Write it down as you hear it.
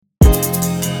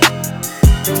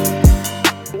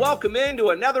welcome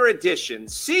into another edition,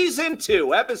 Season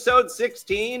 2, Episode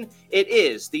 16. It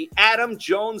is the Adam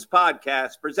Jones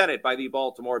Podcast, presented by the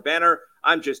Baltimore Banner.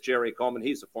 I'm just Jerry Coleman.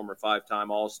 He's a former five-time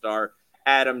All-Star,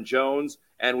 Adam Jones.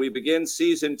 And we begin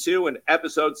Season 2 and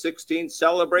Episode 16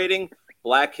 celebrating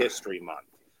Black History Month.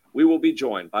 We will be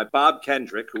joined by Bob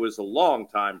Kendrick, who is a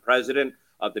longtime president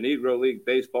of the Negro League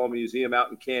Baseball Museum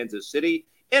out in Kansas City.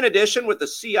 In addition, with the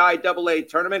CIAA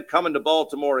tournament coming to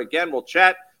Baltimore again, we'll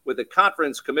chat with the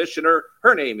conference commissioner.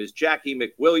 Her name is Jacqie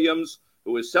McWilliams,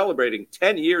 who is celebrating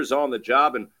 10 years on the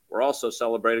job, and we're also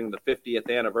celebrating the 50th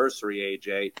anniversary,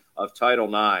 AJ, of Title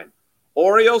IX.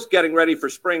 Orioles getting ready for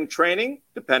spring training,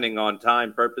 depending on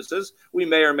time purposes. We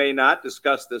may or may not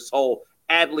discuss this whole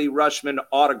Adley Rutschman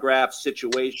autograph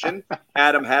situation.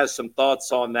 Adam has some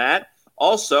thoughts on that.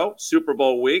 Also, Super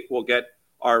Bowl week, we'll get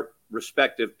our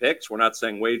respective picks. We're not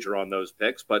saying wager on those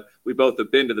picks, but we both have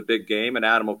been to the big game, and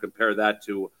Adam will compare that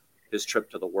to his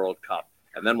trip to the World Cup.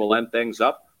 And then we'll end things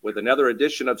up with another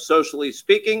edition of Socially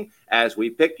Speaking as we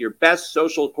pick your best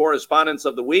social correspondents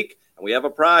of the week. And we have a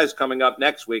prize coming up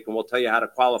next week, and we'll tell you how to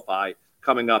qualify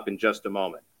coming up in just a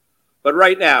moment. But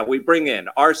right now, we bring in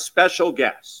our special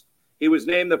guest. He was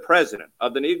named the president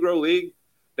of the Negro League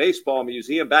Baseball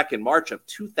Museum back in March of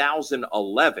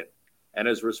 2011. And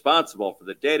is responsible for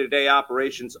the day-to-day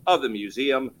operations of the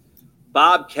museum.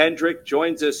 Bob Kendrick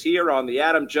joins us here on the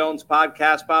Adam Jones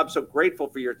Podcast. Bob, so grateful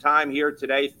for your time here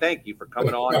today. Thank you for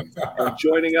coming on and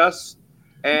joining us.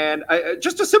 And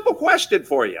just a simple question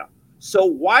for you. So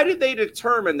why did they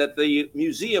determine that the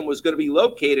museum was going to be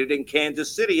located in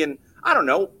Kansas City? And I don't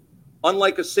know,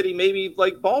 unlike a city maybe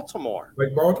like Baltimore.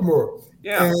 Like Baltimore.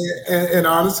 Yeah. And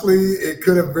honestly, it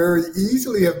could have very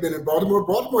easily have been in Baltimore.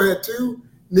 Baltimore had two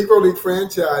Negro League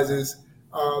franchises,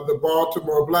 the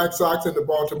Baltimore Black Sox and the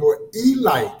Baltimore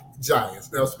Elite Giants.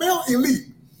 Now, spell elite,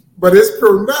 but it's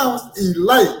pronounced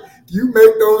elite. You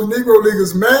make those Negro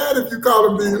Leaguers mad if you call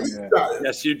them the Elite Giants.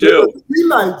 Yes, you do.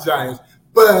 Elite Giants.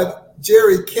 But,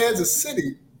 Jerry, Kansas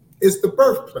City is the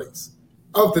birthplace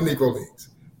of the Negro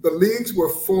Leagues. The leagues were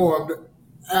formed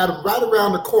right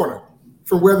around the corner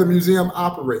from where the museum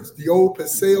operates, the old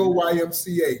Paseo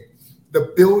YMCA.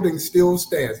 The building still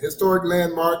stands. Historic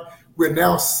landmark. We're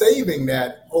now saving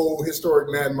that old historic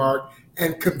landmark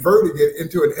and converting it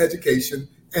into an education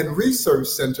and research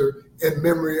center in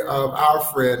memory of our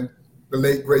friend, the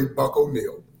late, great Buck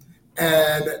O'Neil.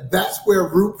 And that's where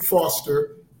Rube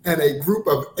Foster and a group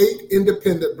of 8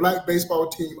 independent Black baseball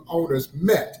team owners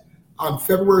met on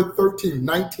February 13,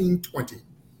 1920,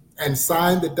 and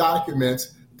signed the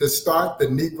documents to start the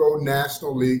Negro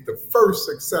National League, the first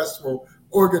successful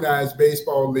organized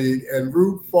baseball league. And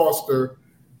Rube Foster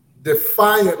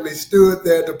defiantly stood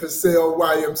there at the Paseo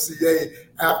YMCA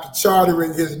after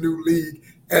chartering his new league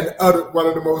and uttered one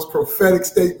of the most prophetic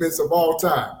statements of all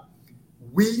time.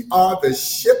 We are the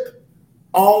ship,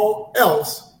 all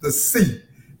else the sea.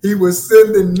 He was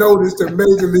sending notice to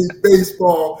Major League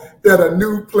Baseball that a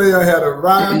new player had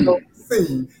arrived on the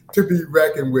scene to be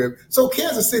reckoned with. So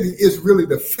Kansas City is really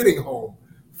the fitting home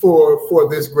for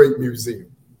this great museum.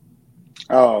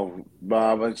 Oh,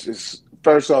 Bob,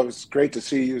 first off, it's great to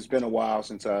see you. It's been a while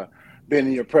since I've been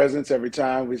in your presence. Every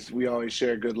time we always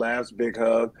share good laughs, big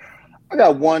hug. I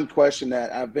got one question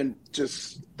that I've been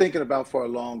just thinking about for a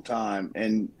long time.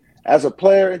 And as a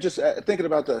player and just thinking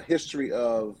about the history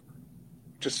of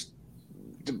just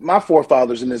my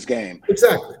forefathers in this game.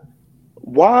 Exactly.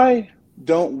 Why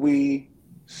don't we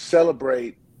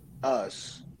celebrate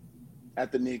us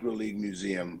at the Negro League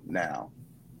Museum now?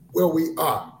 Well, we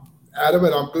are, Adam,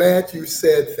 and I'm glad you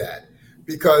said that,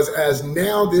 because as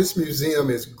now this museum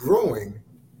is growing,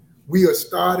 we are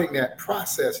starting that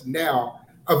process now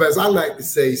of, as I like to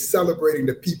say, celebrating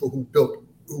the people who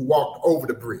walked over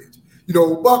the bridge. You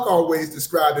know, Buck always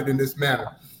described it in this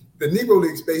manner. The Negro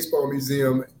Leagues Baseball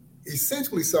Museum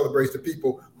essentially celebrates the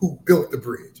people who built the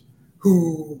bridge,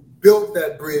 who built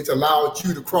that bridge, allowed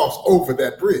you to cross over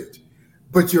that bridge.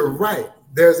 But you're right,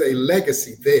 there's a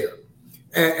legacy there.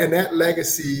 And that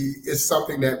legacy is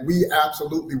something that we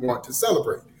absolutely want to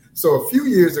celebrate. So a few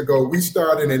years ago, we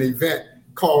started an event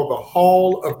called the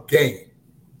Hall of Game.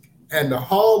 And the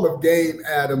Hall of Game,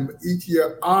 Adam, each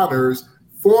year honors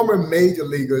former major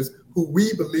leaguers who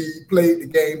we believe played the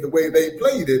game the way they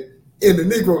played it in the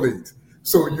Negro Leagues.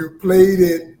 So you played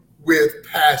it with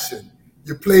passion.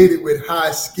 You played it with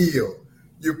high skill.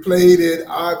 You played it,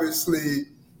 obviously,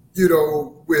 you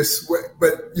know, with sweat,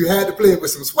 but you had to play it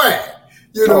with some swag.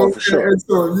 You know, for sure. And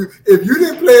so if you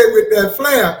didn't play it with that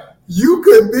flair, you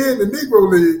couldn't be in the Negro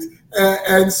Leagues.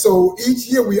 And so each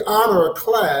year we honor a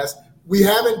class. We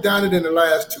haven't done it in the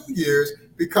last 2 years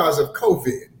because of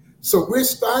COVID. So we're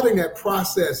starting that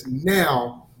process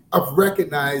now of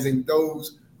recognizing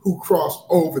those who crossed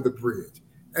over the bridge.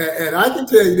 And I can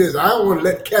tell you this, I don't want to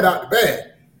let the cat out the bag.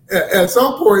 At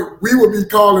some point, we will be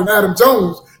calling Adam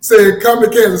Jones saying, come to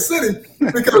Kansas City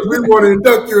because we want to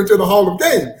induct you into the Hall of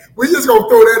Fame. We're just going to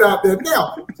throw that out there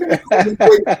now.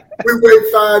 We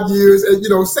wait 5 years,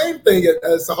 and, same thing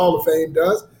as the Hall of Fame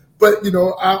does. But,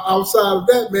 outside of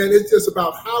that, man, it's just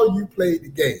about how you played the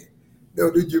game.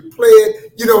 Did you play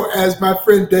it? As my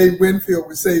friend Dave Winfield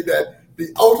would say, that the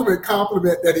ultimate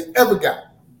compliment that he ever got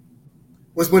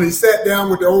was when he sat down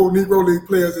with the old Negro League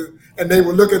players and they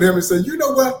would look at him and say, you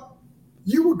know what?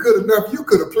 You were good enough. You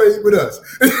could have played with us.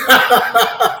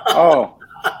 Oh,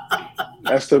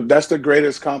 that's the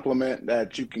greatest compliment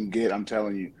that you can get. I'm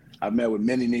telling you. I've met with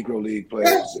many Negro League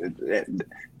players.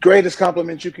 Greatest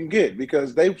compliment you can get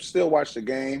because they still watch the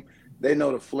game. They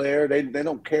know the flair. They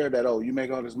don't care that, you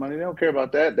make all this money. They don't care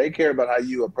about that. They care about how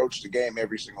you approach the game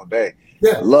every single day.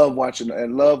 Yeah. Love watching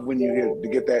and love when you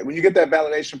get that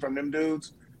validation from them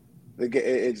dudes.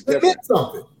 It's different. It meant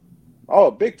something. Oh,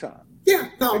 big time. Yeah,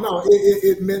 no,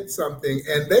 it meant something,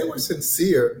 and they were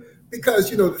sincere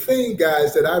because the thing,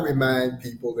 guys, that I remind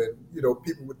people, and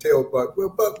people would tell Buck, well,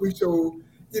 Buck, we showed,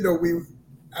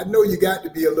 I know you got to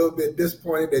be a little bit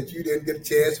disappointed that you didn't get a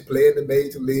chance to play in the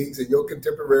major leagues, and your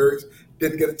contemporaries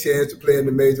didn't get a chance to play in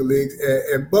the major leagues,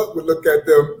 and Buck would look at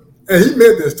them, and he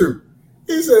meant this too.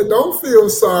 He said, "Don't feel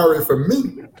sorry for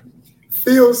me.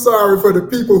 Feel sorry for the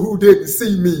people who didn't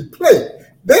see me play.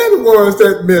 They're the ones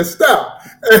that missed out."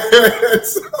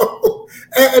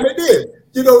 And they did.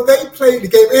 They played the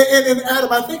game. And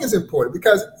Adam, I think it's important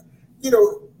because,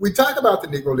 we talk about the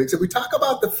Negro Leagues and we talk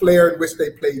about the flair in which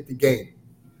they played the game.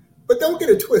 But don't get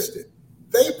it twisted.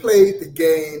 They played the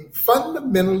game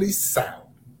fundamentally sound,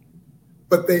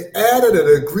 but they added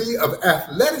a degree of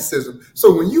athleticism.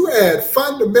 So when you add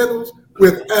fundamentals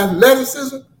with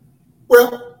athleticism,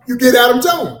 well, you get Adam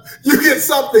Jones. You get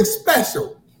something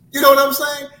special. You know what I'm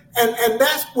saying? And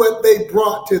that's what they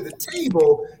brought to the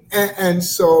table. And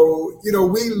so,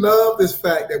 we love this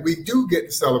fact that we do get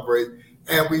to celebrate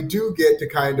and we do get to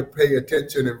kind of pay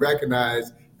attention and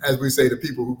recognize, as we say, the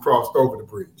people who crossed over the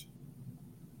bridge.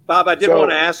 Bob, I did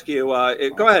want to ask you.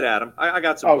 Go ahead, Adam. I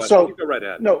got some questions. So, you go right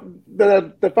ahead. No,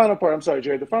 the final part, I'm sorry,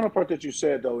 Jerry. The final part that you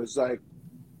said, though, is like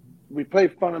we play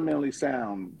fundamentally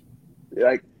sound.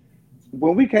 Like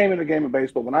when we came in the game of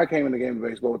baseball, when I came in the game of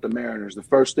baseball with the Mariners, the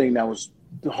first thing that was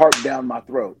heart down my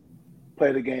throat,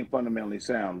 play the game fundamentally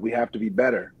sound. We have to be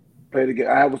better. Play the game.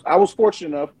 I was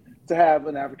fortunate enough to have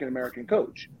an African-American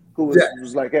coach who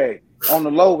was like, hey, on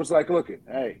the low, was like, look it,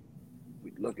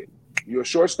 you're a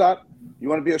shortstop. You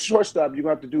want to be a shortstop, you're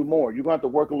going to have to do more. You're going to have to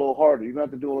work a little harder. You're going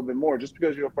to have to do a little bit more. Just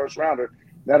because you're a first rounder,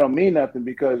 that don't mean nothing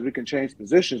because we can change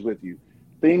positions with you.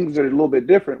 Things are a little bit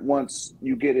different once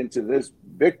you get into this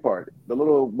big part. The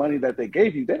little money that they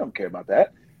gave you, they don't care about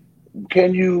that.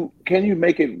 Can you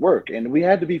make it work? And we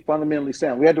had to be fundamentally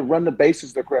sound. We had to run the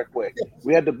bases the correct way.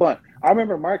 We had to bunt. I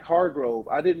remember Mike Hargrove.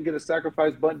 I didn't get a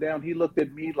sacrifice bunt down. He looked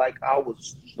at me like I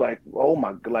was like, oh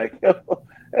my, like,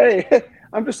 hey,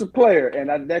 I'm just a player. And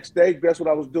the next day, guess what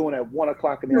I was doing at 1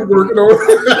 o'clock in the afternoon?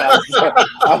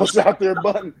 I was out there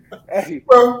bunting. Hey,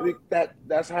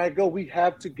 that's how it go. We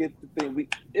have to get the thing.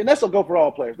 And that's a go for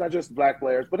all players, not just black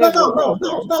players, but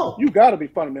no. You got to be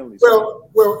fundamentally sound.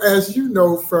 Well, as you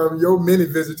know from your many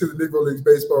visits to the Negro Leagues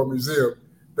Baseball Museum,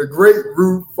 the great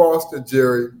Rube Foster,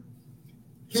 Jerry,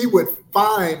 he would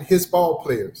fine his ball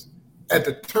players at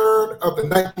the turn of the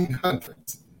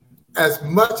 1900s as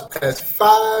much as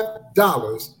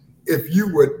 $5 if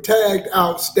you were tagged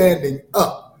out standing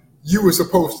up. You were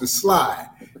supposed to slide.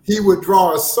 He would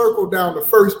draw a circle down the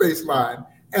first base line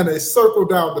and a circle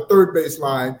down the third base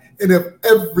line. And if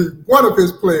every one of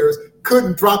his players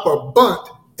couldn't drop a bunt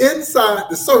inside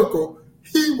the circle,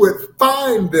 he would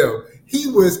fine them. He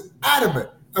was adamant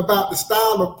about the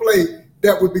style of play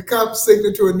that would become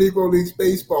signature of Negro Leagues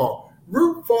baseball.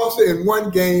 Rube Foster in one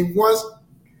game once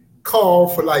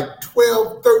called for like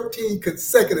 12, 13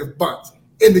 consecutive bunts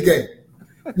in the game.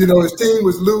 His team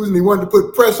was losing. He wanted to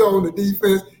put pressure on the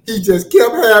defense. He just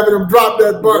kept having them drop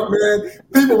that bunt, man.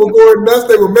 People were going nuts.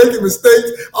 They were making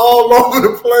mistakes all over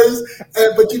the place.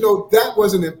 But that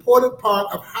was an important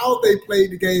part of how they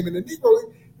played the game in the Negro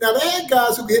League. Now, they had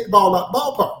guys who could hit the ball out the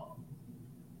ballpark.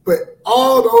 But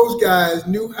all those guys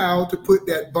knew how to put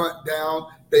that bunt down.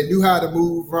 They knew how to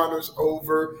move runners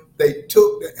over. They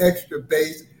took the extra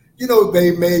base.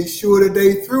 They made sure that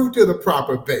they threw to the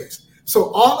proper base.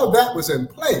 So all of that was in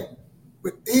play.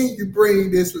 But then you bring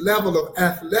this level of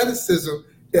athleticism.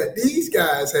 that these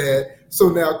guys had. So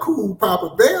now Cool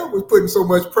Papa Bell was putting so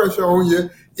much pressure on you.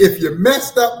 If you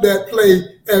messed up that play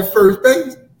at first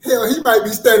base, hell, he might be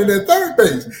standing at third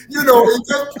base. You know, he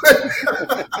just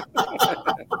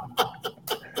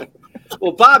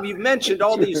Well, Bob, you've mentioned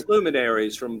all these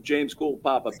luminaries from James Cool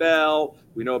Papa Bell.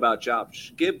 We know about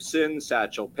Josh Gibson,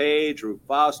 Satchel Paige, Rube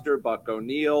Foster, Buck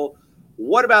O'Neil.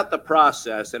 What about the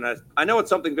process? And I know it's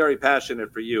something very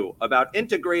passionate for you about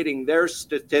integrating their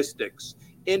statistics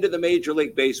into the Major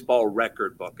League Baseball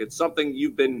record book. It's something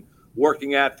you've been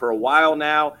working at for a while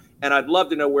now, and I'd love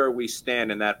to know where we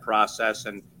stand in that process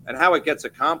and how it gets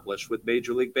accomplished with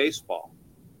Major League Baseball.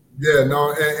 Yeah,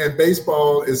 no, and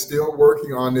baseball is still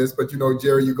working on this, but, you know,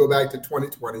 Jerry, you go back to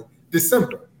 2020,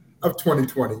 December of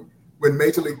 2020, when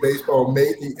Major League Baseball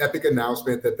made the epic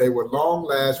announcement that they were long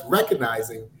last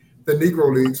recognizing the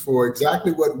Negro Leagues for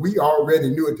exactly what we already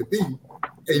knew it to be,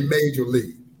 a major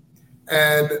league.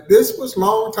 And this was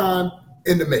long time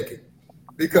in the making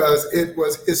because it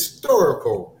was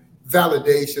historical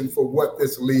validation for what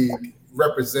this league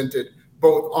represented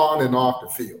both on and off the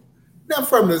field. Now,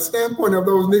 from the standpoint of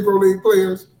those Negro League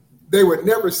players, they were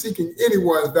never seeking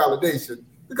anyone's validation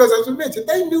because, as I mentioned,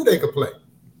 they knew they could play.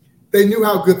 They knew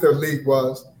how good their league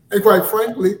was. And quite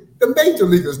frankly, the major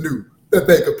leaguers knew that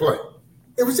they could play.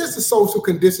 It was just the social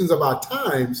conditions of our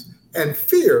times and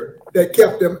fear that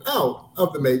kept them out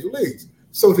of the major leagues.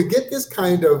 So to get this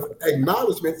kind of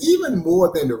acknowledgement, even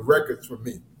more than the records for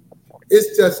me,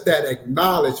 it's just that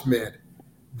acknowledgement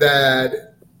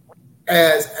that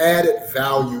adds added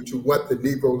value to what the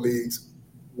Negro Leagues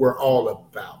were all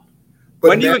about. But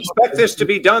when do you expect this to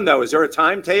be done, though? Is there a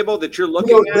timetable that you're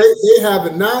looking at? They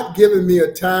have not given me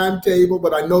a timetable,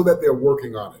 but I know that they're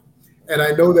working on it. And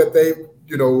I know that they've,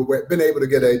 been able to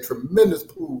get a tremendous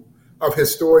pool of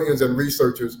historians and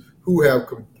researchers who have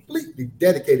completely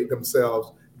dedicated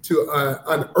themselves to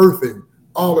unearthing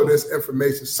all of this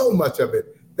information, so much of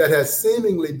it that has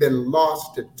seemingly been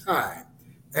lost to time.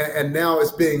 And now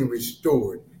it's being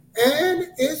restored. And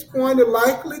it's going to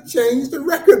likely change the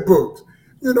record books.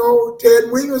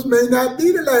 Ted Williams may not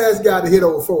be the last guy to hit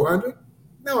over 400.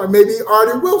 No, it may be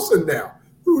Artie Wilson now,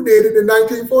 who did it in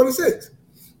 1946.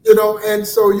 And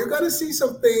so you're going to see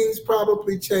some things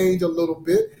probably change a little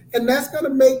bit. And that's going to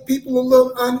make people a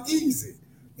little uneasy,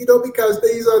 because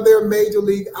these are their major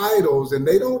league idols and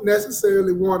they don't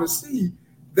necessarily want to see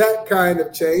that kind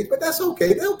of change. But that's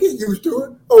okay. They'll get used to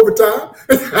it over time.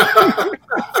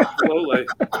 Slowly.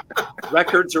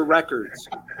 Records are records.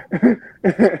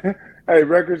 Hey,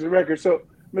 records are records. So,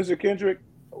 Mr. Kendrick,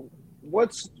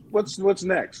 what's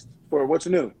next for what's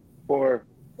new for?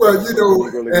 Well,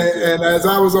 and as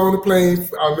I was on the plane,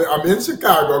 I'm in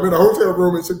Chicago. I'm in a hotel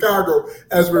room in Chicago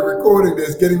as we're recording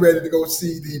this, getting ready to go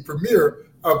see the premiere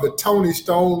of the Toni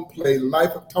Stone play,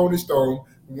 Life of Toni Stone,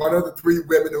 one of the three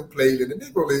women who played in the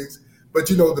Negro Leagues. But,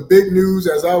 the big news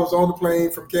as I was on the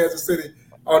plane from Kansas City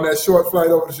on that short flight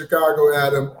over to Chicago,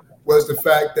 Adam, was the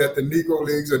fact that the Negro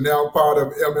Leagues are now part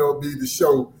of MLB The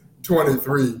Show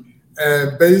 23.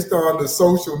 And based on the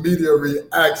social media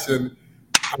reaction,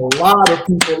 a lot of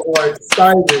people are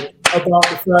excited about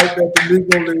the fact that the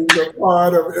Negro Leagues are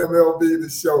part of MLB The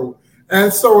Show.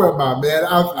 And so am I, man.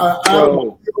 I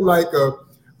feel like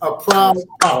a proud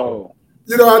father.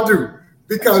 I do.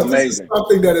 Because this is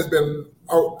something that has been,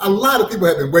 a lot of people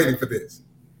have been waiting for this.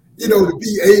 To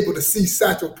be able to see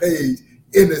Satchel Paige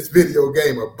in this video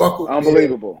game, a buckle.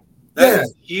 Unbelievable. That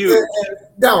is huge.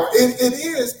 No, it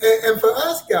is. And for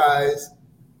us guys,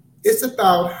 it's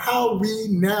about how we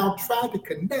now try to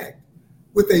connect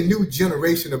with a new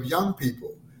generation of young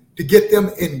people to get them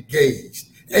engaged.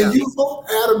 Yeah. And you hope,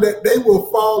 Adam, that they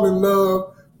will fall in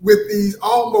love with these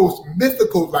almost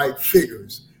mythical-like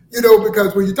figures.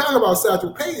 Because when you talk about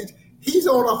Satchel Paige, he's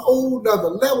on a whole nother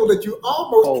level that you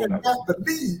almost cannot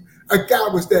believe a guy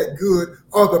was that good,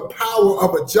 or the power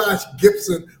of a Josh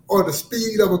Gibson, or the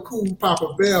speed of a Cool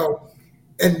Papa Bell.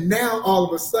 And now all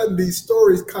of a sudden these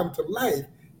stories come to life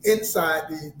inside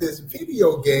this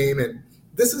video game. And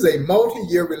this is a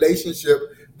multi-year relationship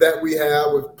that we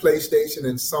have with PlayStation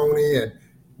and Sony. And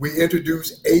we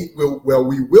introduce we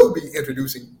will be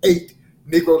introducing 8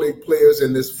 Negro League players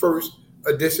in this first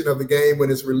edition of the game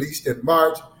when it's released in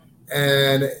March,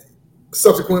 and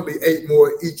subsequently 8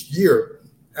 more each year.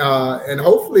 And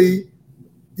hopefully,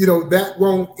 that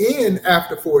won't end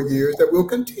after 4 years, that we'll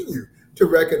continue to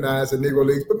recognize the Negro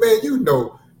Leagues. But man,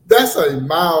 that's a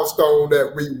milestone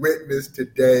that we witnessed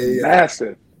today.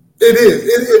 Massive. It is.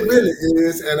 It really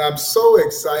is. And I'm so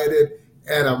excited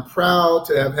and I'm proud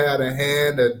to have had a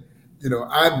hand. And,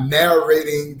 I'm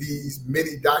narrating these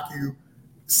mini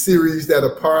docu-series that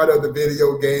are part of the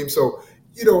video game. So,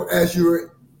 as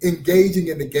you're engaging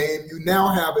in the game, you now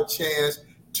have a chance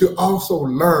to also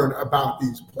learn about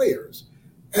these players.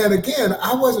 And again,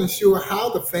 I wasn't sure how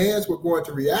the fans were going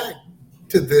to react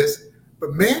to this,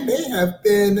 but man, they have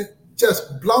been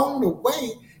just blown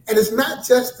away. And it's not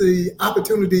just the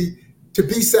opportunity to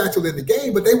be Satchel in the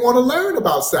game, but they want to learn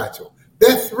about Satchel.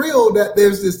 They're thrilled that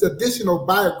there's this additional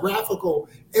biographical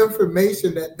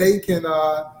information that they can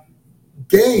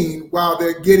gain while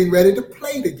they're getting ready to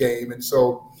play the game. And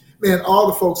so, man, all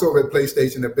the folks over at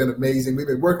PlayStation have been amazing. We've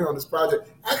been working on this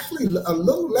project actually a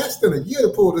little less than a year to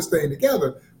pull this thing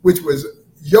together, which was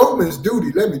yeoman's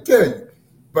duty, let me tell you.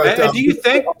 But and do you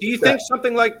think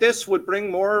something like this would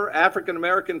bring more African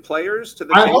American players to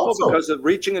the table because of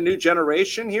reaching a new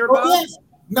generation here, Bob? Yes.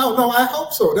 No, I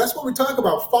hope so. That's what we talk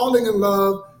about, falling in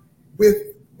love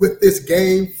with this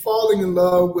game, falling in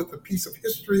love with a piece of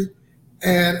history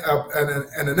and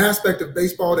an aspect of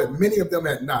baseball that many of them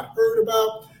had not heard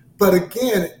about. But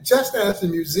again, just as the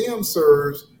museum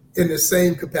serves in the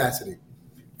same capacity,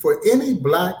 for any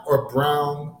Black or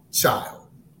brown child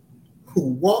who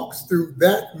walks through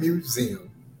that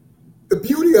museum, the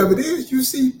beauty of it is you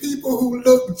see people who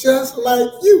look just like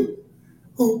you,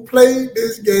 who played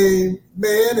this game,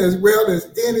 man, as well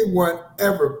as anyone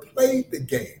ever played the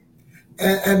game.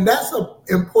 And that's an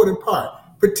important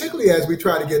part, particularly as we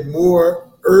try to get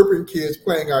more urban kids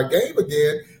playing our game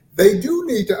again. They do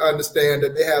need to understand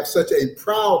that they have such a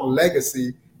proud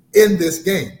legacy in this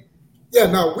game. Yeah,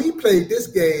 now we played this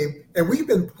game and we've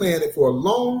been playing it for a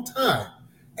long time.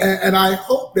 And I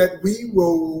hope that we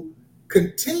will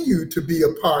continue to be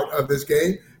a part of this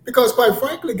game because, quite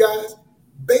frankly, guys,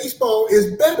 baseball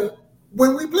is better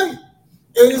when we play.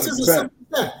 And it's just as simple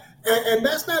as that. And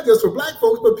that's not just for Black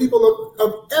folks, but people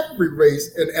of every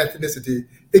race and ethnicity.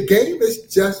 The game is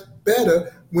just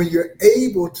better when you're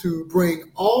able to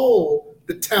bring all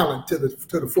the talent to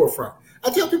the forefront.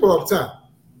 I tell people all the time,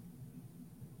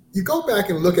 you go back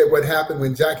and look at what happened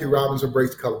when Jackie Robinson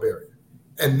embraced the color barrier.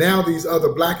 And now these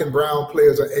other Black and brown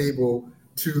players are able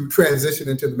to transition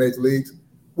into the major leagues.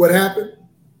 What happened?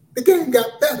 The game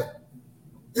got better.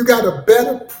 You got a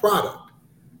better product.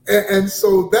 And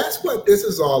so that's what this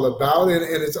is all about in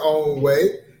its own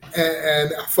way.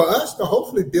 And for us to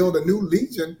hopefully build a new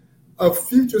legion of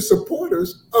future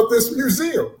supporters of this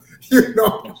museum. We've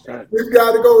got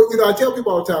to go, I tell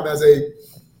people all the time as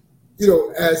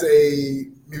a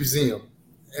museum,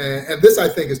 and this I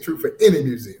think is true for any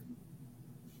museum,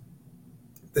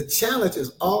 the challenge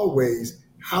is always,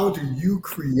 how do you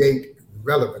create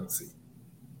relevancy?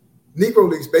 Negro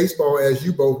Leagues baseball, as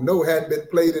you both know, hadn't been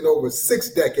played in over 6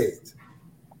 decades.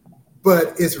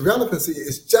 But its relevancy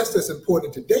is just as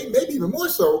important today, maybe even more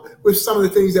so, with some of the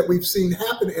things that we've seen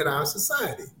happen in our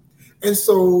society. And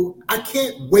so I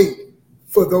can't wait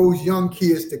for those young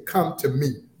kids to come to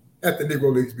me at the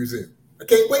Negro Leagues Museum. I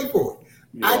can't wait for it.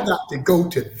 Yeah. I got to go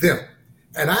to them.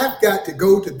 And I've got to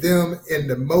go to them in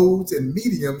the modes and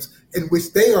mediums in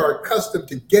which they are accustomed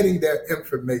to getting their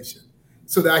information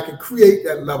so that I can create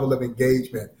that level of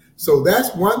engagement. So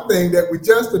that's one thing that we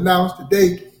just announced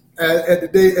today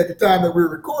at the time that we're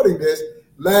recording this.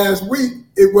 Last week,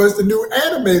 it was the new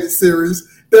animated series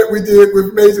that we did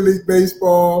with Major League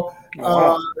Baseball,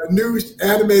 a new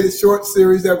animated short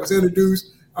series that was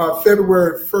introduced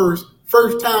February 1st,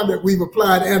 first time that we've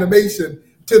applied animation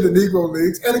to the Negro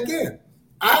Leagues. And again,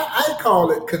 I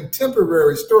call it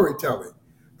contemporary storytelling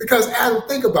because, Adam,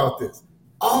 think about this.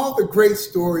 All the great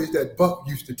stories that Buck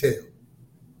used to tell,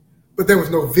 but there was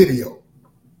no video.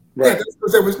 Right. Yeah,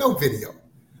 because there was no video.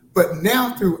 But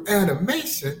now through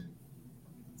animation,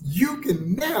 you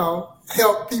can now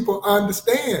help people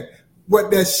understand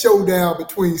what that showdown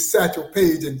between Satchel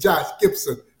Paige and Josh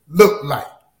Gibson looked like.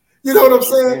 You know what I'm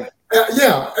saying?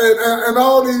 Yeah. And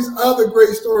all these other great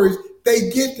stories, they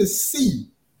get to see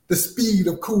the speed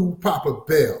of Cool Papa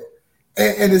Bell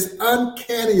and his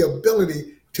uncanny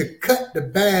ability to cut the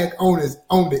bag on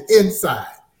the inside.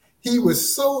 He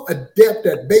was so adept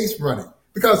at base running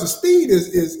because the speed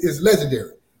is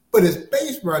legendary. But his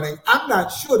base running, I'm not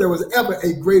sure there was ever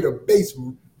a greater base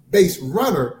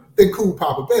runner than Cool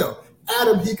Papa Bell.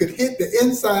 Adam, he could hit the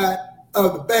inside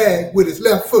of the bag with his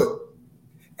left foot.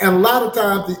 And a lot of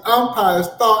times the umpires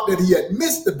thought that he had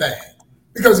missed the bag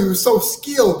because he was so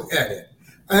skilled at it.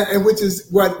 And which is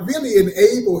what really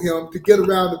enabled him to get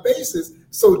around the bases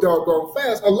so doggone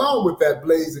fast, along with that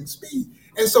blazing speed.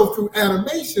 And so through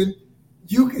animation,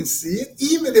 you can see it,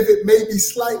 even if it may be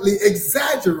slightly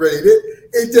exaggerated.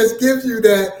 It just gives you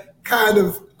that kind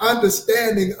of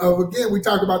understanding of, again, we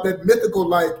talk about that mythical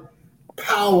like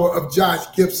power of Josh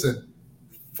Gibson.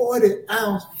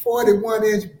 40-ounce,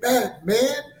 41-inch bat,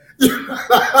 man.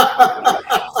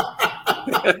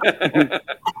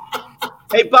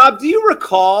 Hey, Bob, do you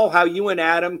recall how you and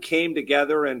Adam came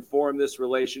together and formed this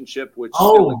relationship, which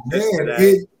Oh, still exists man,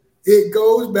 today? it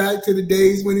goes back to the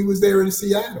days when he was there in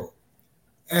Seattle.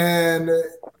 And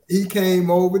he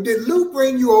came over. Did Lou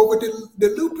bring you over? Did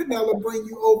Lou Piniella bring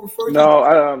you over first?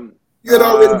 No, you had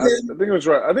already been? I think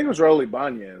it was Rolly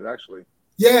Banez, actually.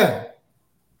 Yeah.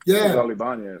 Rolly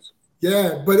Banez.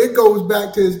 Yeah, but it goes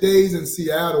back to his days in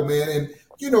Seattle, man. And,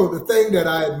 the thing that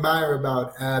I admire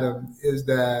about Adam is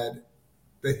that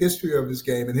the history of his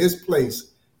game and his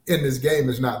place in this game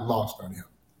is not lost on him.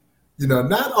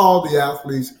 Not all the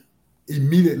athletes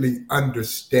immediately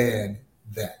understand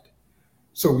that.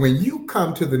 So when you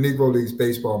come to the Negro Leagues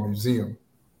Baseball Museum,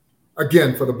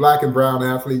 again, for the black and brown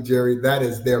athlete, Jerry, that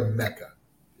is their mecca.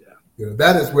 Yeah.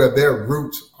 That is where their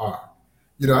roots are.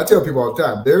 I tell people all the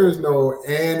time, there is no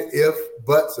and if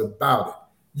buts about it.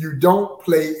 You don't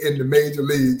play in the major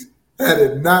leagues had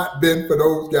it not been for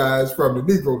those guys from the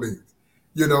Negro Leagues.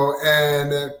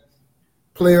 And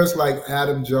players like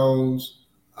Adam Jones,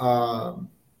 LaTroy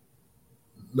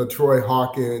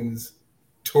Hawkins,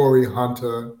 Torrey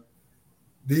Hunter,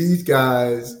 these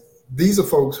guys, these are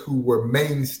folks who were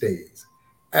mainstays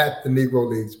at the Negro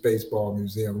Leagues Baseball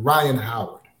Museum. Ryan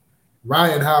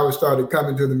Howard started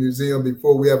coming to the museum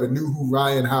before we ever knew who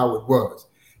Ryan Howard was.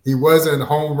 He wasn't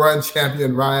home run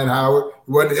champion Ryan Howard.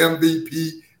 He wasn't MVP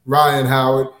Ryan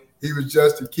Howard. He was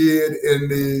just a kid in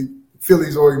the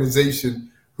Phillies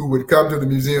organization who would come to the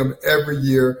museum every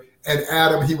year. And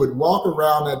Adam, he would walk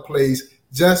around that place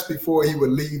just before he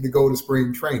would leave to go to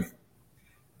spring training.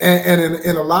 And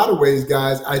in a lot of ways,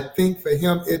 guys, I think for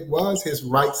him, it was his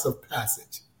rites of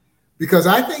passage. Because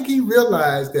I think he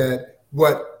realized that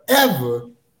whatever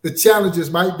the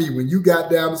challenges might be when you got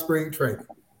down to spring training,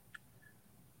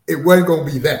 it wasn't going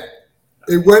to be that.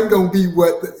 It wasn't going to be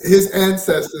what his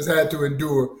ancestors had to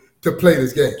endure to play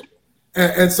this game.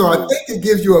 And so I think it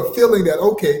gives you a feeling that,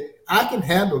 okay, I can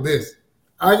handle this.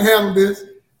 And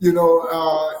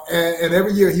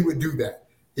every year he would do that.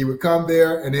 He would come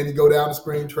there and then he'd go down to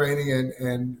spring training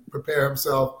and prepare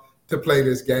himself to play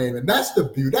this game. And that's the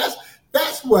beauty.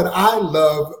 That's what I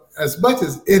love as much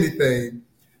as anything.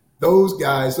 Those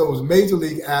guys, those major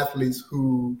league athletes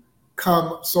who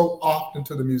come so often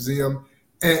to the museum.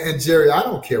 And Jerry, I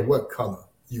don't care what color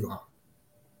you are.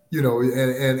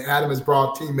 And Adam has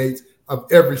brought teammates of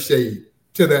every shade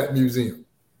to that museum.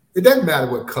 It doesn't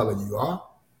matter what color you are.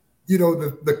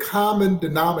 The common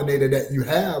denominator that you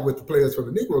have with the players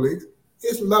from the Negro Leagues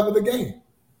is love of the game.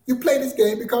 You play this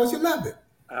game because you love it.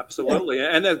 Absolutely. Yeah.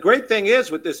 And the great thing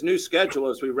is with this new schedule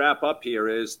as we wrap up here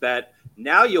is that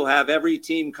now you'll have every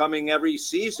team coming every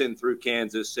season through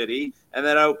Kansas City, and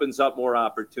that opens up more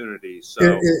opportunities.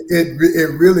 So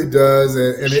it really does,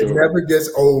 and it never gets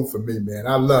old for me, man.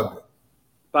 I love it.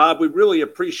 Bob, we really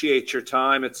appreciate your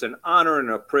time. It's an honor and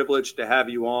a privilege to have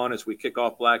you on as we kick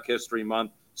off Black History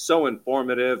Month. So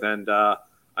informative, and I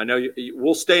know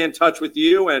we'll stay in touch with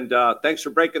you, and thanks for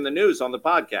breaking the news on the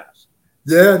podcast.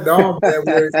 Yeah, no, man,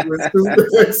 we're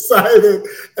super excited,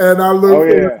 and I look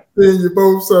forward to seeing you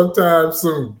both sometime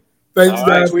soon. Thanks,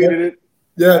 guys. I tweeted it.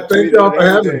 Yeah, thank y'all for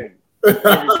having me.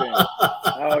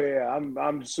 Oh yeah,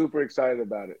 I'm super excited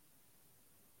about it.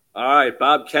 All right,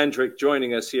 Bob Kendrick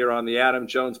joining us here on the Adam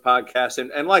Jones podcast,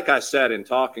 and like I said in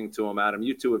talking to him, Adam,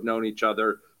 you two have known each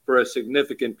other for a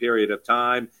significant period of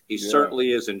time. He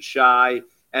certainly isn't shy,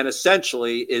 and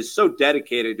essentially is so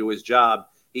dedicated to his job.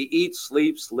 He eats,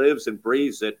 sleeps, lives, and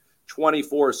breathes it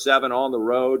 24/7 on the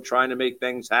road, trying to make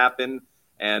things happen.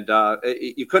 And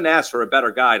you couldn't ask for a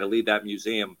better guy to lead that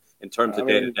museum in terms of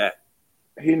day to day.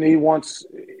 He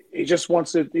just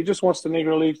wants the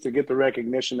Negro Leagues to get the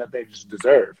recognition that they just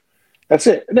deserve. That's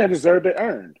it. And they deserve it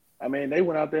earned. I mean, they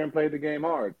went out there and played the game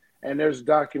hard. And there's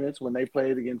documents when they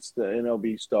played against the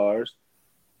MLB stars.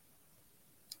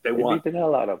 They won. Beat the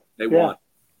hell out of them. They won.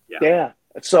 Yeah.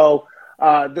 So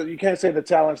you can't say the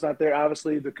talent's not there.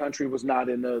 Obviously, the country was not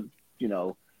in the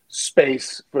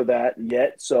space for that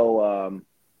yet. So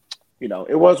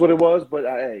it was what it was. But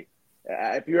hey,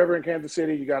 if you're ever in Kansas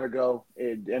City, you got to go.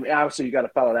 Obviously, you got to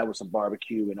follow that with some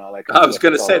barbecue and all that. I was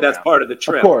going to say that's part of the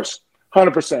trip, of course,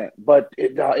 100%. But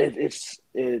it's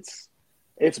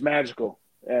magical.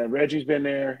 And Reggie's been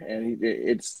there, and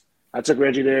I took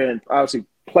Reggie there, and obviously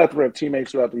plethora of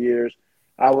teammates throughout the years.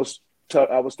 I was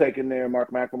taken there.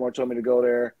 Mark McLemore told me to go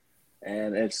there,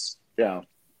 and it's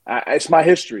my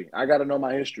history. I got to know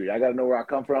my history. I got to know where I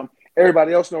come from.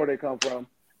 Everybody else know where they come from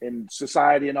in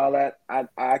society and all that.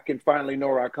 I can finally know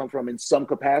where I come from in some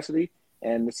capacity,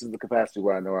 and this is the capacity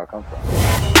where I know where I come from.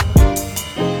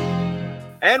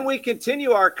 And we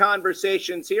continue our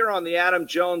conversations here on the Adam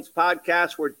Jones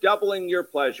podcast. We're doubling your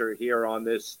pleasure here on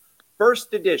this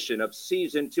first edition of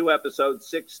Season 2, Episode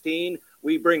 16.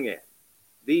 We bring in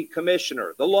the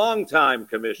commissioner, the longtime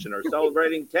commissioner,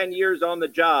 celebrating 10 years on the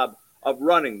job of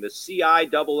running the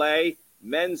CIAA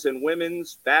men's and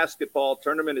women's basketball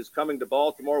tournament is coming to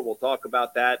Baltimore. We'll talk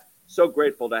about that. So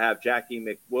grateful to have Jacqie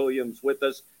McWilliams with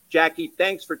us. Jacqie,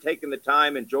 thanks for taking the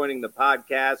time and joining the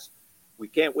podcast. We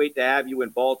can't wait to have you in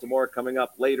Baltimore coming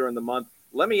up later in the month.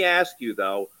 Let me ask you,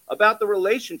 though, about the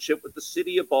relationship with the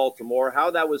city of Baltimore,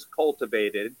 how that was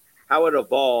cultivated, how it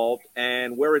evolved,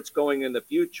 and where it's going in the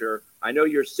future. I know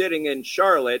you're sitting in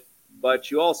Charlotte, but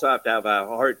you also have to have a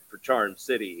heart for Charm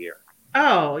City here.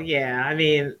 Oh, yeah. I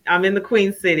mean, I'm in the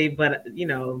Queen City, but, you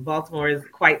know, Baltimore is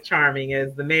quite charming.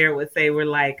 As the mayor would say, we're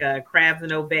like crabs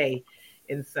in Obey.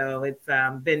 And so it's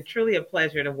been truly a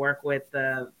pleasure to work with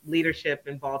the leadership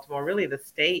in Baltimore, really the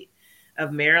state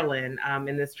of Maryland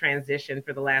in this transition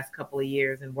for the last couple of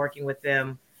years and working with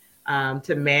them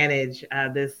to manage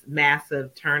this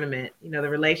massive tournament. You know, the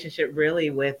relationship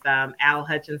really with Al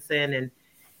Hutchinson and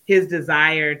his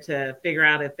desire to figure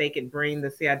out if they could bring the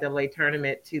CIAA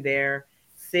tournament to their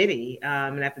city.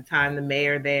 And at the time, the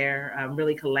mayor there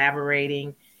really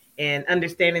collaborating and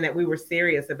understanding that we were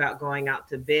serious about going out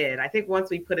to bid. I think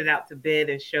once we put it out to bid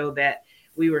and showed that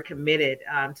we were committed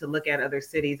to look at other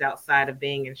cities outside of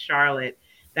being in Charlotte,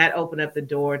 that opened up the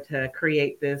door to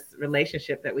create this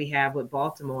relationship that we have with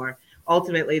Baltimore.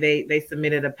 Ultimately, they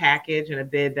submitted a package and a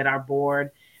bid that our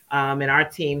board and our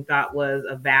team thought was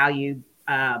a valued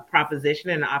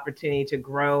proposition and an opportunity to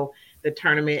grow the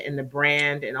tournament and the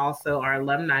brand and also our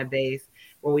alumni base,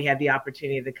 where we had the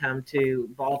opportunity to come to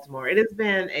Baltimore. It has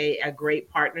been a great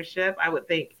partnership. I would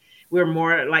think we're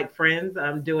more like friends,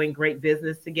 doing great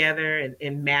business together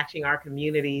and matching our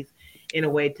communities in a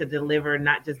way to deliver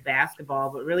not just basketball,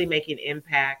 but really making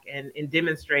impact and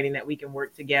demonstrating that we can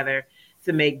work together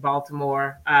to make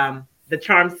Baltimore the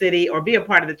Charm City, or be a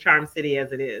part of the Charm City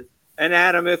as it is. And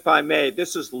Adam, if I may,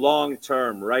 this is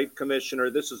long-term, right, Commissioner?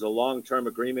 This is a long-term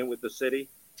agreement with the city?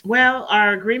 Well,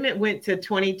 our agreement went to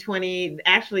 2020.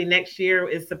 Actually, this year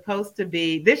is supposed to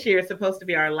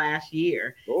be our last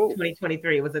year. Ooh.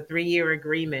 2023. It was a 3-year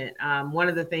agreement. One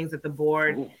of the things that the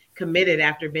board committed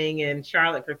after being in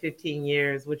Charlotte for 15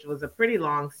 years, which was a pretty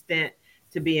long stint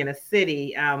to be in a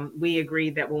city, we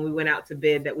agreed that when we went out to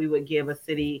bid that we would give a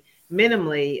city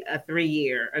minimally a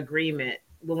 3-year agreement.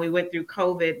 When we went through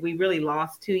COVID, we really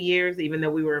lost 2 years, even though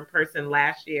we were in person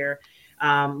last year.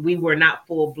 We were not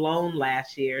full blown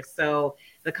last year. So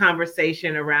the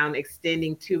conversation around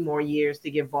extending 2 more years to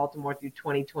give Baltimore through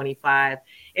 2025.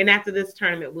 And after this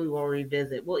tournament, we will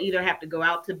revisit. We'll either have to go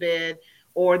out to bid,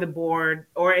 or the board,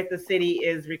 or if the city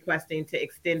is requesting to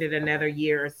extend it another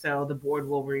year or so, the board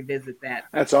will revisit that.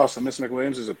 That's awesome. Ms.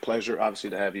 McWilliams, it's a pleasure, obviously,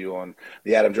 to have you on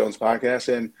the Adam Jones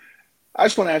podcast. And I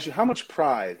just want to ask you, how much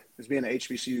pride, as being an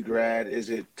HBCU grad, is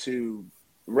it to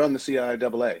run the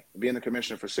CIAA, being the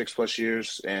commissioner for 6+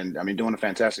 years, and I mean, doing a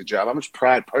fantastic job? How much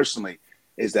pride personally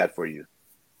is that for you?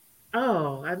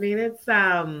 Oh, I mean, it's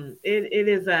it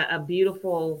is a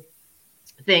beautiful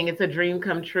thing. It's a dream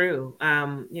come true.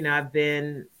 You know, I've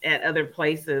been at other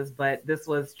places, but this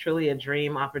was truly a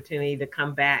dream opportunity to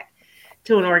come back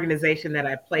to an organization that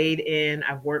I played in,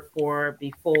 I've worked for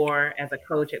before as a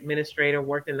coach, administrator,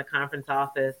 worked in the conference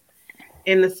office.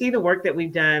 And to see the work that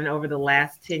we've done over the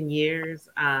last 10 years,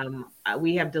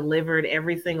 we have delivered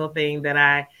every single thing that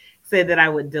I said that I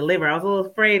would deliver. I was a little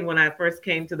afraid when I first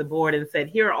came to the board and said,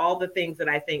 here are all the things that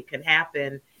I think could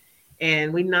happen.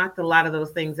 And we knocked a lot of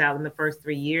those things out in the first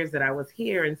 3 years that I was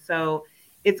here. And so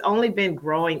it's only been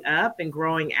growing up and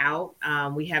growing out.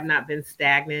 We have not been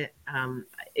stagnant.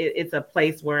 It's a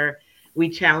place where we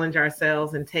challenge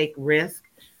ourselves and take risk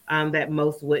that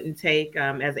most wouldn't take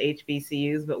as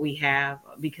HBCUs, but we have,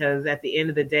 because at the end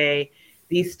of the day,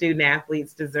 these student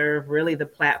athletes deserve really the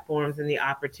platforms and the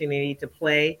opportunity to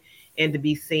play and to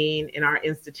be seen. And our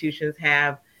institutions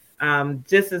have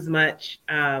just as much,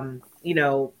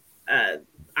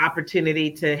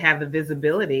 opportunity to have the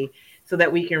visibility so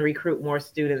that we can recruit more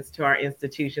students to our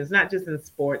institutions, not just in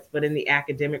sports, but in the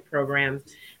academic programs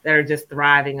that are just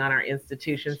thriving on our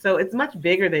institutions. So it's much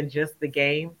bigger than just the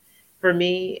game for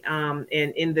me. And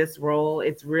in this role,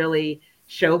 it's really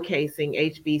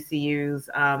showcasing HBCUs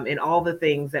and all the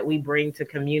things that we bring to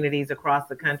communities across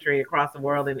the country, across the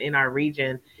world, and in our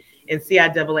region. And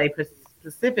CIAA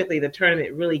specifically, the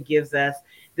tournament really gives us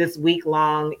this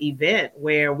week-long event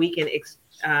where we can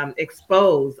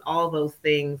expose all those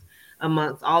things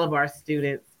amongst all of our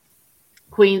students,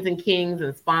 queens and kings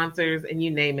and sponsors, and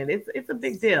you name it. It's a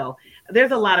big deal.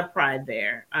 There's a lot of pride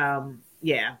there.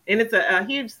 Yeah. And it's a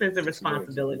huge sense of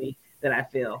responsibility that I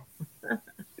feel.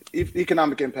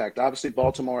 Economic impact. Obviously,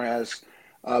 Baltimore has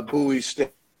Bowie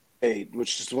State,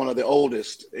 which is one of the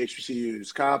oldest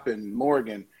HBCUs, Coppin,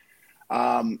 Morgan.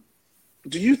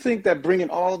 Do you think that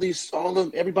bringing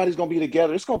everybody's going to be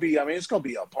together? It's going to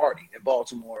be a party in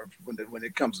Baltimore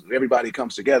everybody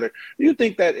comes together. Do you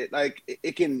think that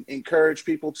it can encourage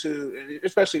people to,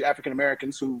 especially African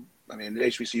Americans who, the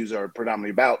HBCUs are predominantly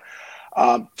about,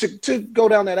 to go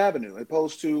down that avenue, as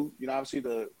opposed to, obviously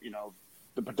the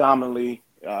predominantly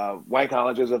white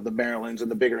colleges of the Marylands and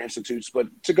the bigger institutes, but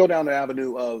to go down the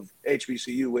avenue of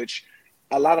HBCU, which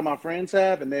a lot of my friends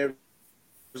have, and they're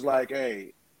like,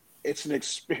 hey, it's an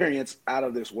experience out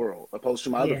of this world, opposed to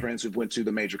my other friends who went to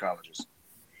the major colleges.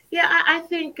 Yeah, I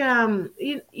think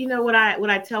what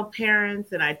I tell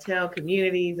parents and I tell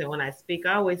communities, and when I speak,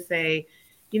 I always say,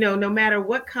 no matter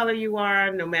what color you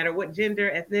are, no matter what gender,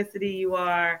 ethnicity you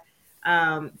are,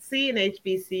 see an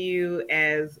HBCU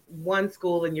as one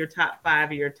school in your top 5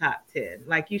 or your top 10.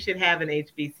 Like, you should have an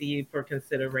HBCU for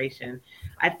consideration.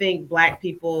 I think Black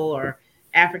people or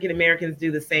African Americans do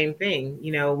the same thing.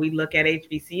 We look at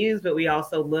HBCUs, but we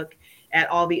also look at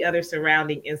all the other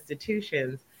surrounding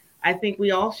institutions. I think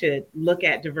we all should look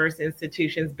at diverse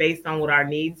institutions based on what our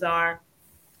needs are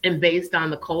and based on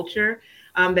the culture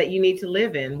that you need to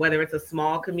live in, whether it's a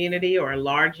small community or a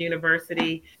large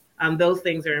university. Those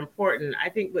things are important. I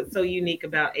think what's so unique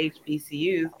about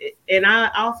HBCUs, and I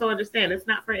also understand it's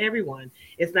not for everyone.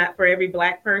 It's not for every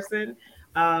Black person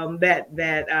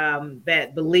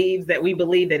that believes that we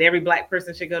believe that every Black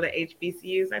person should go to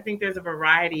HBCUs. I think there's a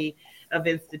variety of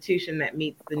institution that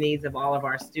meets the needs of all of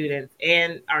our students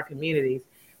and our communities.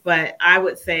 But I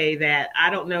would say that I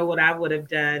don't know what I would have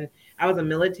done. I was a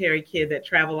military kid that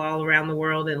traveled all around the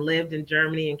world and lived in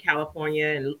Germany and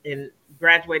California and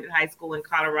graduated high school in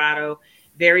Colorado.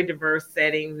 Very diverse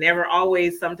setting, never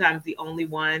always, sometimes the only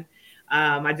one.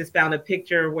 I just found a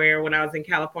picture where when I was in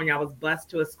California, I was bused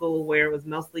to a school where it was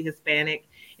mostly Hispanic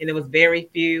and it was very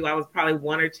few. I was probably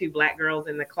 1 or 2 Black girls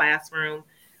in the classroom.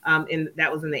 And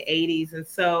that was in the 80s. And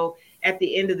so at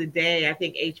the end of the day, I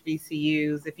think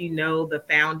HBCUs, if you know the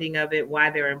founding of it, why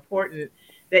they're important,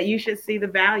 that you should see the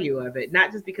value of it,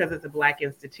 not just because it's a Black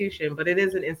institution, but it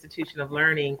is an institution of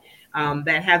learning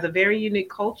that has a very unique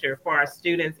culture for our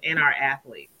students and our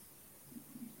athletes.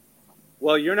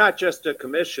 Well, you're not just a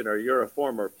commissioner, you're a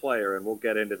former player, and we'll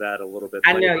get into that a little bit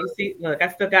later. I know, you see, look, I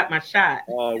still got my shot.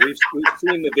 We've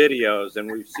seen the videos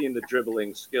and we've seen the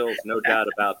dribbling skills, no doubt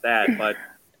about that. But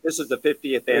this is the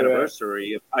 50th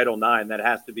anniversary of Title IX. That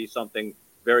has to be something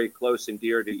very close and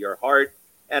dear to your heart.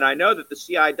 And I know that the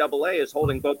CIAA is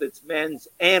holding both its men's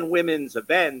and women's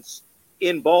events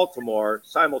in Baltimore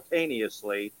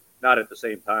simultaneously. Not at the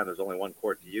same time. There's only one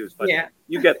court to use, but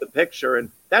you get the picture.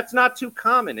 And that's not too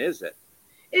common, is it?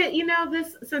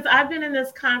 Since I've been in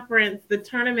this conference, the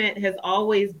tournament has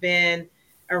always been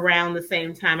around the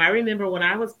same time. I remember when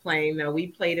I was playing, though, we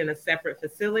played in a separate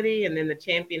facility, and then the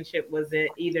championship was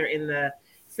either in the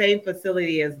same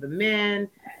facility as the men.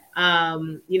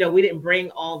 We didn't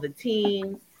bring all the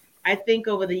teams. I think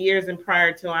over the years and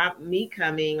prior to me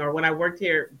coming, or when I worked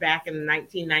here back in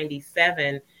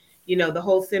 1997, the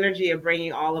whole synergy of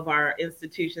bringing all of our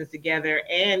institutions together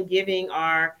and giving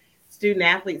our student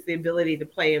athletes the ability to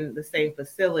play in the same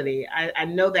facility. I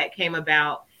know that came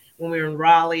about when we were in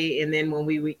Raleigh and then when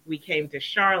we came to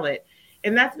Charlotte.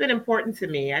 And that's been important to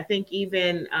me. I think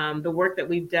even the work that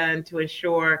we've done to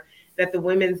ensure that the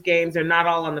women's games are not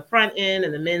all on the front end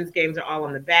and the men's games are all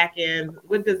on the back end.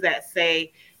 What does that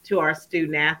say to our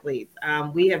student athletes?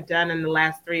 We have done in the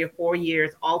last 3 or 4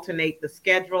 years alternate the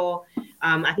schedule.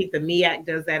 I think the MEAC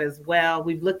does that as well.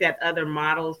 We've looked at other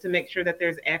models to make sure that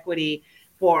there's equity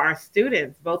for our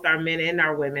students, both our men and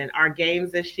our women. Our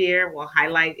games this year will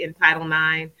highlight in Title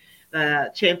IX.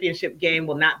 The championship game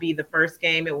will not be the first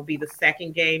game. It will be the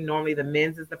second game. Normally the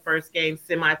men's is the first game,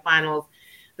 semifinals,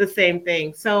 the same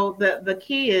thing. So the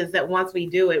key is that once we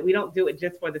do it, we don't do it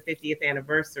just for the 50th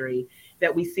anniversary,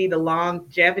 that we see the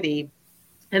longevity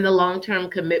and the long-term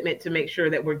commitment to make sure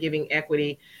that we're giving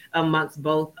equity amongst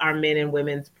both our men and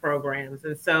women's programs.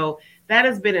 And so that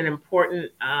has been an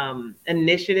important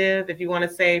initiative, if you want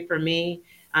to say, for me,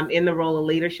 in the role of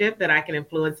leadership, that I can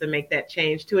influence and make that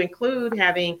change, to include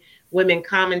having women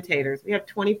commentators. We have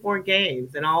 24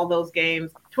 games, and all those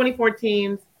games, 24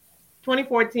 teams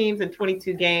and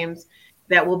 22 games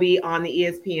that will be on the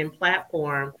ESPN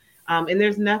platform. And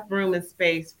there's enough room and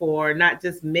space for not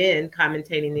just men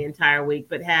commentating the entire week,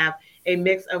 but have a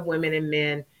mix of women and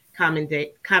men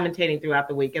commentating throughout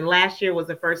the week. And last year was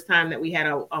the first time that we had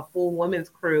a full women's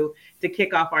crew to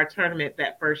kick off our tournament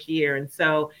that first year. And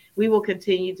so we will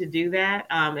continue to do that.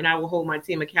 And I will hold my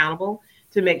team accountable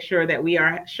to make sure that we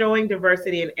are showing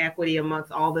diversity and equity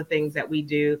amongst all the things that we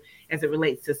do as it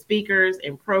relates to speakers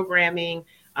and programming,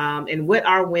 and what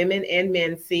our women and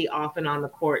men see often on the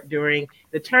court during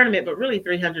the tournament, but really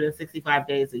 365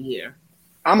 days a year.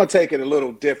 I'm going to take it a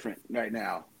little different right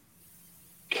now.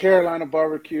 Carolina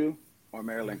barbecue or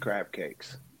Maryland crab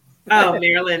cakes? Oh,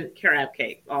 Maryland crab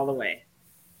cake, all the way.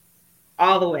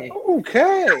 All the way.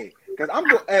 Okay. Because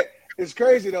it's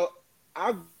crazy, though.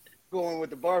 I'm going with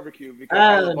the barbecue because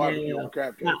I love barbecue and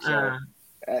crab cake. So,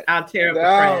 I'll tear up the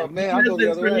crab. Oh, man, I'll go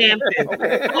the other way. Okay.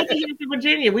 I went to Hampton,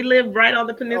 Virginia. We live right on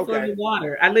the peninsula of the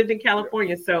water. I lived in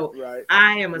California, so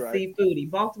I am a seafoodie.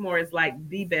 Baltimore is like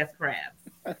the best crab.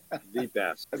 The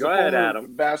best. As Go ahead,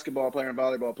 Adam. Basketball player and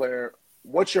volleyball player,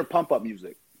 what's your pump-up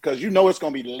music? Because you know it's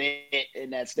going to be lit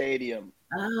in that stadium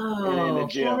and in the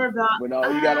gym. You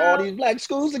got all these black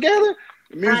schools together,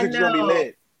 the music's going to be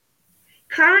lit.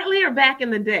 Currently or back in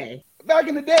the day? Back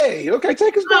in the day. Okay,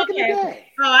 take us back in the day.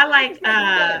 So I like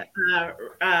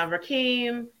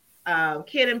Rakim,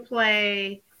 Kid and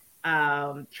Play,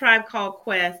 Tribe Called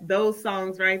Quest, those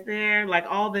songs right there, like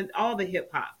all the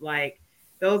hip hop. Like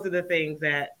those are the things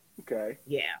that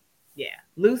Yeah.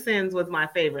 Loose Ends was my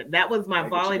favorite. That was my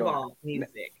volleyball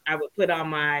music. I would put on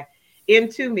my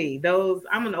Into Me. Those,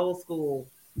 I'm an old school,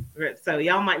 so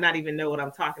y'all might not even know what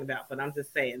I'm talking about, but I'm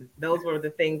just saying those were the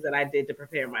things that I did to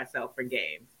prepare myself for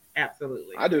games.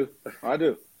 Absolutely. I do.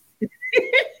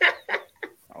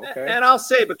 Okay. And I'll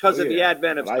say, because of the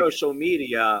advent of social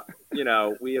media,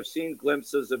 we have seen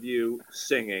glimpses of you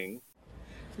singing.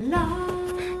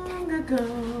 Long ago,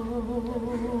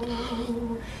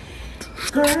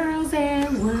 girls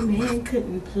and women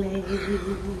couldn't play.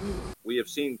 We have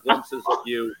seen glimpses of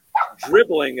you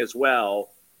dribbling as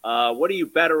well. What are you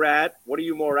better at? What are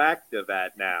you more active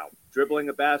at now? Dribbling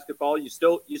a basketball? You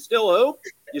still hoop?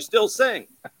 You still sing?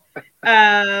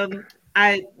 In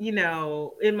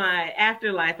my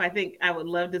afterlife, I think I would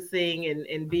love to sing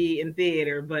and be in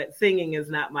theater, but singing is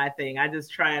not my thing. I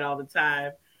just try it all the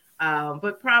time.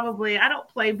 But probably I don't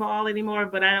play ball anymore,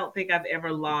 but I don't think I've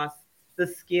ever lost the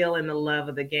skill and the love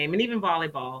of the game. And even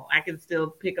volleyball, I can still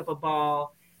pick up a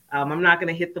ball. I'm not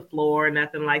going to hit the floor,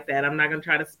 nothing like that. I'm not going to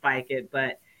try to spike it,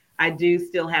 but I do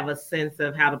still have a sense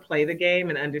of how to play the game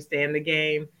and understand the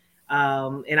game.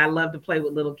 And I love to play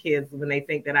with little kids when they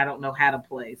think that I don't know how to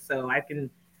play. So I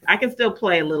can still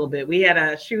play a little bit. We had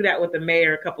a shootout with the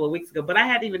mayor a couple of weeks ago, but I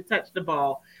hadn't even touched the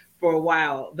ball for a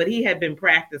while, but he had been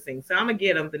practicing. So I'm going to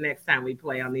get him the next time we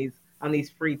play on these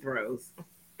free throws.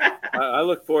 I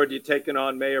look forward to you taking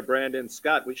on Mayor Brandon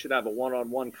Scott. We should have a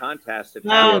one-on-one contest.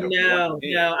 No. Look,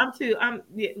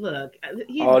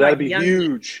 that'd be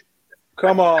huge.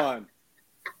 Come on.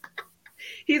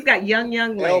 He's got young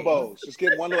legs. Elbows. Just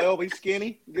give him one little elbow. He's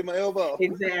skinny. Give him an elbow.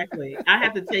 Exactly. I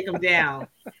have to take him down.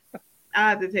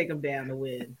 To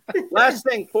win. Last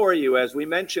thing for you, as we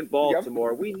mentioned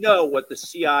Baltimore, we know what the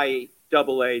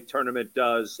CIAA tournament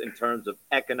does in terms of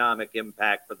economic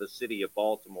impact for the city of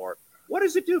Baltimore. What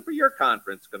does it do for your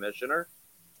conference, Commissioner?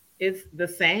 It's the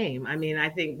same. I mean, I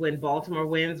think when Baltimore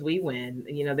wins, we win.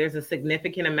 There's a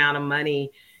significant amount of money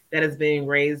that is being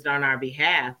raised on our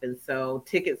behalf. And so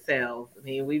ticket sales, I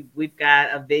mean, we've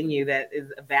got a venue that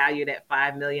is valued at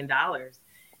 $5 million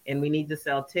and we need to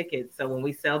sell tickets. So when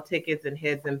we sell tickets and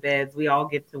heads and beds, we all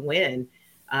get to win.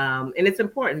 And it's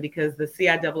important because the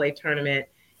CIAA tournament,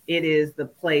 it is the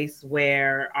place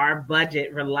where our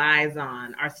budget relies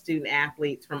on, our student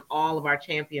athletes from all of our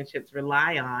championships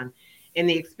rely on, and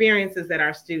the experiences that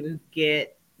our students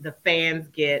get, the fans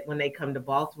get when they come to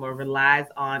Baltimore relies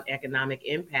on economic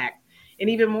impact. And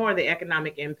even more, the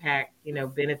economic impact,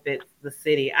 benefits the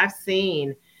city. I've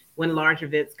seen when large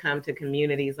events come to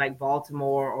communities like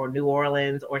Baltimore or New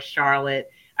Orleans or Charlotte,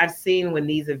 I've seen when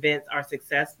these events are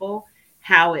successful,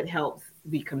 how it helps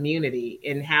the community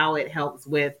and how it helps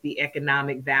with the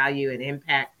economic value and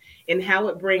impact and how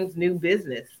it brings new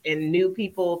business and new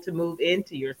people to move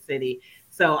into your city.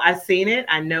 So I've seen it.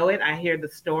 I know it. I hear the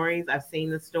stories. I've seen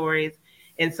the stories.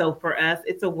 And so for us,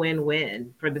 it's a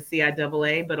win-win for the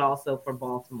CIAA, but also for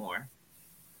Baltimore.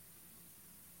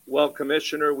 Well,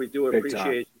 Commissioner, we do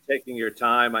appreciate you taking your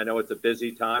time. I know it's a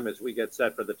busy time as we get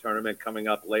set for the tournament coming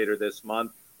up later this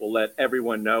month. We'll let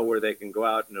everyone know where they can go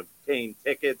out and obtain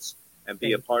tickets and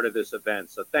be a part of this event.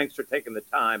 So thanks for taking the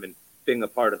time and being a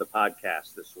part of the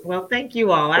podcast this week. Well, thank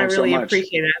you all. Thanks I really so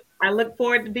appreciate it. I look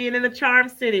forward to being in the Charm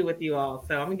City with you all.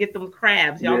 So I'm gonna get them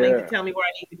crabs. Y'all need to tell me where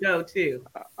I need to go too.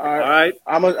 All right.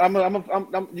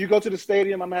 You go to the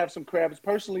stadium. I'm gonna have some crabs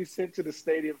personally sent to the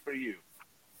stadium for you.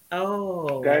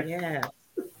 Oh, okay. Yeah.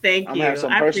 Thank you. I'm gonna have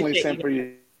some personally sent for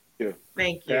you.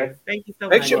 Thank you. Okay? Thank you so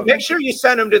much. Make sure you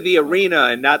send them to the arena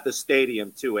and not the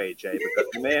stadium too, AJ, because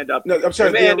you may end up. No, I'm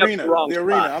sorry, the arena. The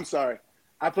arena. I'm sorry.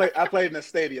 I played in the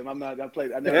stadium. I never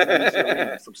played in the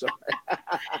arena. I'm sorry.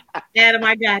 Adam,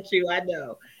 I got you. I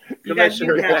know.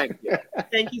 Commissioner, thank you.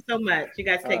 Thank you so much. You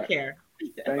guys take care.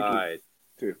 Thank you. All right.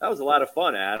 That was a lot of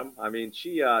fun, Adam. I mean,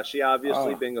 she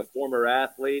obviously being a former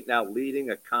athlete, now leading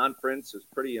a conference is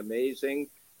pretty amazing.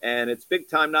 And it's big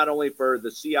time not only for the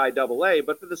CIAA,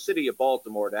 but for the city of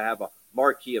Baltimore to have a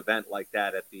marquee event like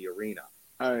that at the arena.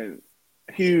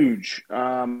 Huge.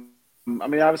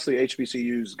 Obviously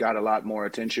HBCUs got a lot more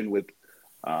attention with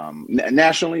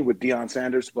nationally with Deion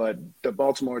Sanders, but the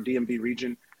Baltimore DMV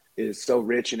region is so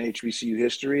rich in HBCU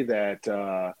history that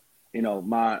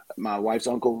my wife's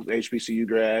uncle HBCU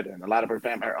grad, and a lot of her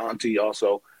family, her auntie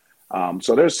also.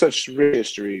 So there's such rich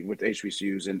history with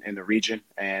HBCUs in the region,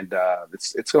 and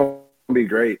it's going to be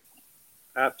great.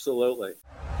 Absolutely.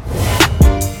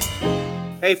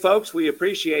 Hey, folks, we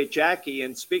appreciate Jacqie.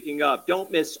 And speaking of,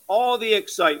 don't miss all the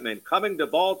excitement coming to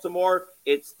Baltimore.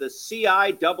 It's the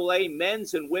CIAA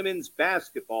Men's and Women's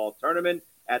Basketball Tournament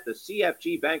at the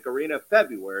CFG Bank Arena,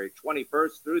 February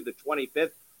 21st through the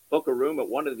 25th. Book a room at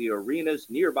one of the arena's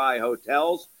nearby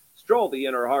hotels. Stroll the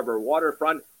Inner Harbor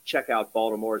waterfront. Check out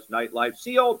Baltimore's nightlife.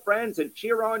 See old friends and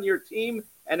cheer on your team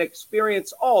and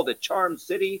experience all that Charm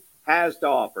City has to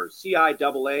offer.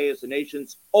 CIAA is the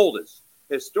nation's oldest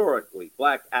historically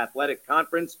Black athletic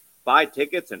conference. Buy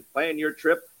tickets and plan your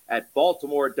trip at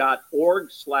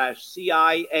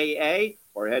baltimore.org/CIAA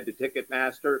or head to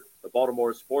Ticketmaster. The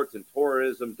Baltimore Sports and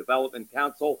Tourism Development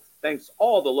Council thanks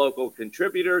all the local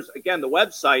contributors. Again, the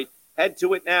website, head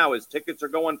to it now as tickets are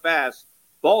going fast.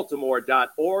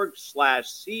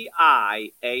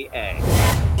 baltimore.org/CIAA.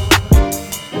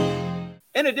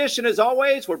 In addition, as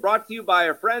always, we're brought to you by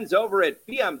our friends over at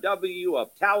BMW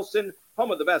of Towson, home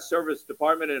of the best service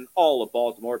department in all of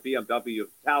Baltimore. BMW of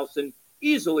Towson,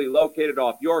 easily located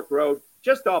off York Road,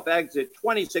 just off exit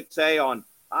 26A on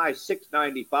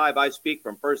I-695. I speak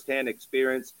from firsthand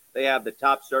experience. They have the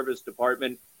top service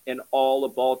department in all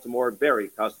of Baltimore, very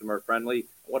customer friendly.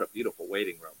 What a beautiful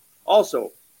waiting room.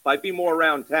 Also, by Be More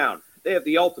Around Town, they have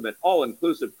the ultimate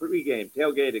all-inclusive pregame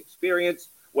tailgate experience,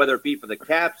 whether it be for the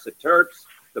Caps, the Terps,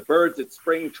 the Birds at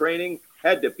spring training.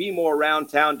 Head to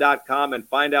BeMoreAroundTown.com and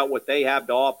find out what they have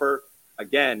to offer.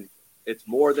 Again, it's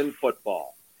more than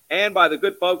football. And by the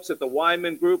good folks at the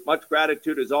Wyman Group, much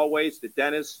gratitude as always to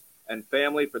Dennis and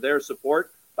family for their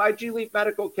support. By G-Leaf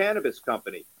Medical Cannabis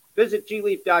Company. Visit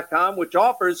gleaf.com, which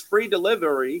offers free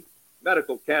delivery.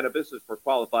 Medical cannabis is for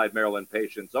qualified Maryland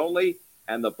patients only.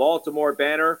 And the Baltimore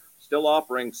Banner still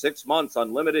offering 6 months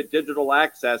unlimited digital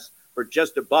access for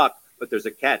just $1, but there's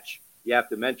a catch. You have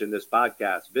to mention this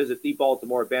podcast. Visit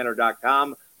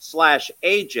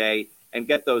thebaltimorebanner.com/AJ and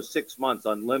get those 6 months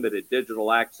unlimited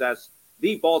digital access.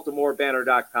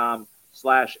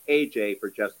 Thebaltimorebanner.com/AJ for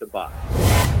just $1.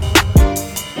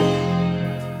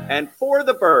 And for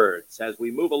the Birds, as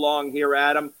we move along here,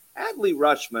 Adam, Adley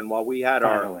Rutschman, while we had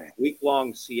our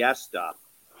week-long siesta,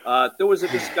 there was a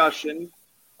discussion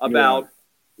about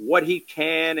what he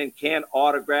can and can't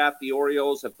autograph. The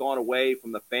Orioles have gone away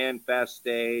from the Fan Fest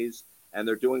days, and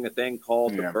they're doing a thing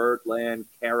called the Birdland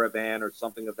Caravan or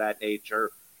something of that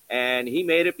nature. And he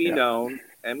made it be known,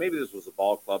 and maybe this was the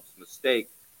ball club's mistake,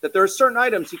 that there are certain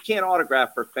items he can't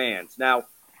autograph for fans. Now,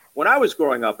 when I was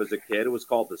growing up as a kid, it was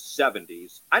called the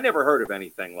 70s. I never heard of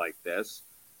anything like this,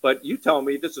 but you tell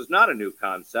me this is not a new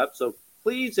concept, so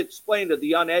please explain to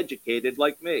the uneducated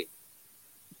like me.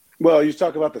 Well, you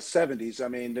talk about the 70s. I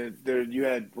mean, you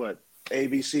had,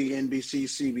 ABC, NBC,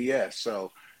 CBS.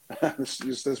 So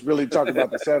let's really talk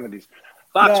about the 70s.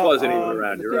 Fox wasn't even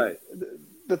around. You're right.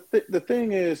 The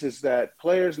thing is that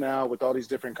players now with all these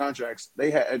different contracts, they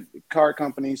had car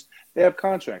companies, they have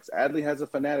contracts. Adley has a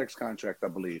Fanatics contract, I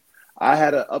believe. I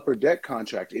had an Upper Deck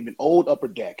contract, even old Upper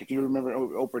Deck, if you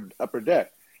remember Upper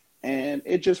Deck. And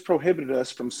it just prohibited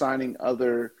us from signing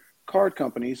other card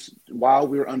companies while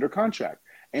we were under contract.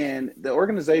 And the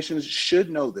organizations should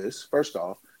know this, first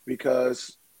off,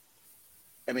 because,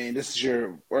 I mean, this is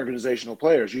your organizational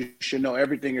players. You should know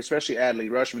everything, especially Adley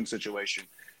Rutschman's situation.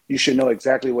 You should know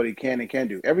exactly what he can and can't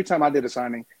do. Every time I did a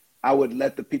signing, I would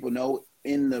let the people know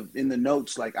in the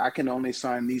notes, like, I can only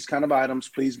sign these kind of items.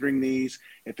 Please bring these.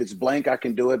 If it's blank, I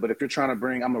can do it. But if you're trying to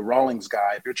bring, I'm a Rawlings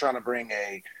guy. If you're trying to bring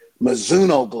a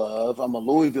Mizuno glove. I'm a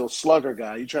Louisville Slugger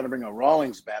guy. You trying to bring a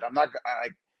Rawlings bat. I'm not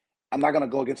going to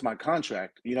go against my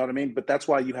contract. You know what I mean? But that's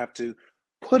why you have to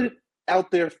put it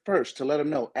out there first to let him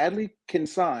know Adley can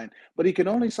sign, but he can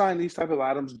only sign these type of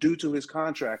items due to his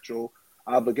contractual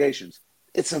obligations.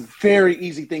 It's a very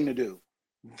easy thing to do.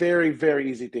 Very,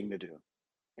 very easy thing to do.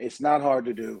 It's not hard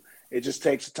to do. It just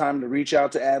takes time to reach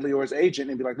out to Adley or his agent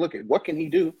and be like, look, what can he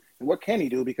do? And what can he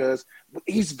do? Because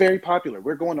he's very popular.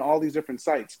 We're going to all these different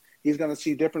sites. He's going to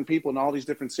see different people in all these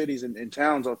different cities and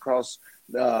towns across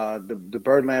the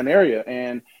Birdland area.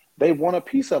 And they want a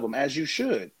piece of him, as you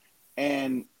should.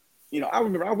 And, I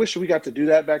remember, I wish we got to do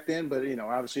that back then. But,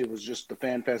 obviously it was just the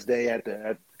Fan Fest day at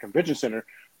the convention center.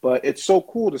 But it's so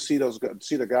cool to see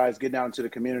the guys getting out into the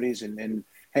communities and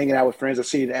hanging out with friends. I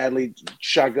see Adley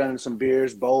shotgunning some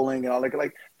beers, bowling, and all that.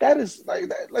 Like that is like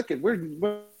that. Look,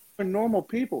 we're normal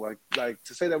people. Like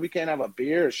to say that we can't have a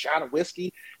beer, a shot of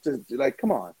whiskey.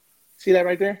 Come on, see that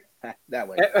right there? That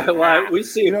way. Well, we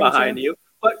see it behind you.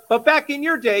 But back in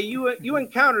your day, you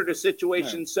encountered a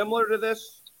situation similar to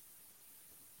this.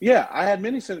 Yeah, I had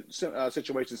many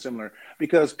situations similar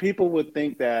because people would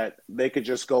think that they could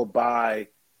just go buy,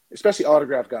 especially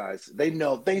autograph guys. They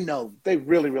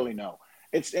really, really know.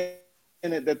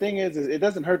 The thing is it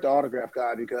doesn't hurt the autograph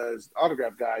guy because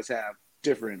autograph guys have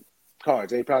different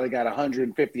cards. They probably got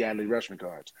 150 Adley Rutschman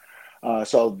cards.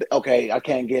 I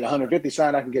can't get 150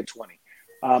 signed. I can get 20.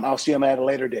 I'll see them at a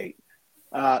later date.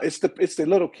 It's the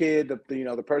little kid,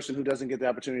 the person who doesn't get the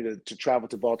opportunity to travel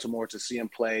to Baltimore to see him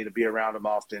play, to be around him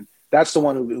often. That's the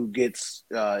one who gets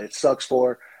it sucks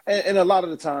for. And a lot of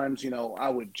the times, I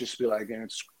would just be like,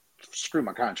 screw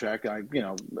my contract.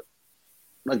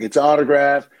 Look, it's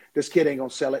autograph. This kid ain't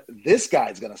gonna sell it. This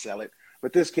guy's gonna sell it,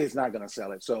 but this kid's not gonna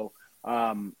sell it. So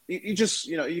you just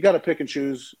you got to pick and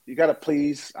choose. You got to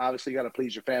please. Obviously, you got to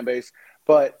please your fan base,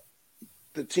 but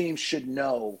the team should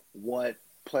know what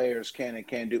players can and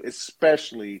can't do,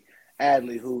 especially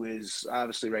Adley, who is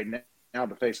obviously right now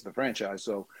the face of the franchise.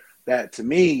 So that to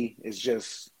me is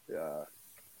just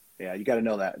you got to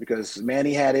know that because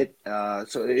Manny had it.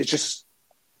 So it's just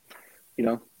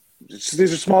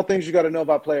these are small things you got to know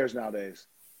about players nowadays.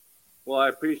 Well, I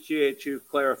appreciate you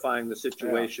clarifying the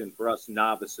situation for us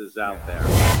novices out there.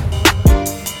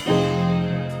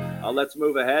 Let's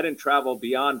move ahead and travel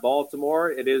beyond Baltimore.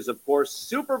 It is, of course,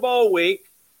 Super Bowl week.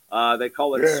 They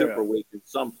call it Super Week in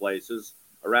some places.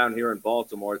 Around here in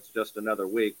Baltimore, it's just another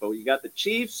week. But you got the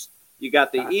Chiefs, you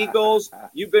got the Eagles.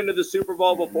 You've been to the Super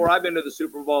Bowl before. I've been to the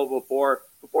Super Bowl before.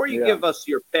 Before you give us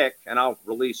your pick, and I'll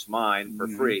release mine for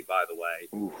free, by the way.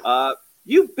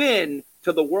 You've been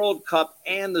to the World Cup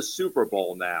and the Super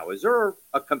Bowl now. Is there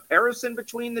a comparison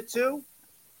between the two?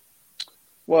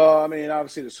 Well, I mean,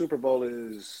 obviously the Super Bowl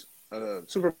is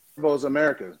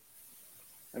America.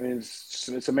 I mean,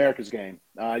 it's America's game.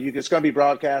 It's going to be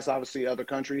broadcast, obviously, other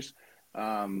countries,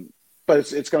 but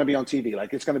it's going to be on TV.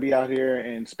 Like it's going to be out here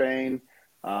in Spain.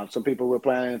 Some people were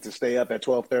planning to stay up at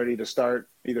 12:30 to start.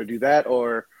 Either do that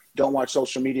or don't watch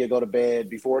social media. Go to bed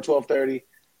before 12:30,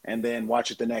 and then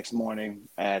watch it the next morning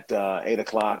at 8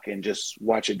 o'clock and just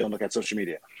watch it. Don't look at social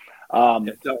media.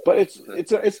 But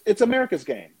it's America's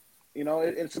game.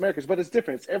 It's America's, but it's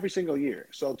different. It's every single year.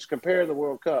 So to compare the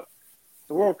World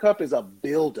Cup is a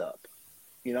build-up.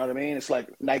 You know what I mean? It's like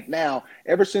now,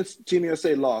 ever since Team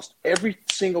USA lost, every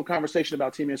single conversation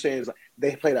about Team USA is like,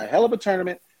 they played a hell of a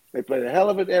tournament. They played a hell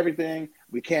of everything.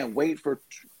 We can't wait for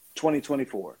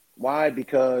 2024. Why? Or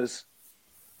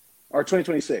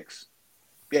 2026.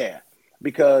 Yeah,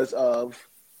 because of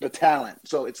the talent.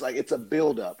 So it's like it's a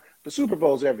build-up. The Super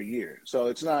Bowl's every year. So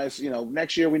it's nice.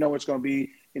 Next year we know what it's going to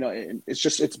be.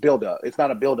 It's build-up. It's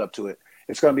not a build-up to it.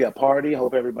 It's going to be a party. I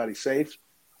hope everybody's safe.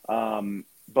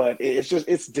 But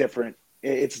it's different.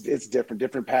 It's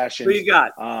different passions. Who you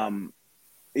got?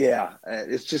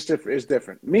 It's just different. It's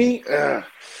different. Me, I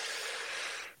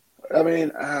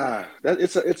mean,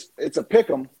 it's a pick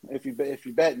 'em if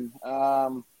you betting.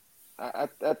 I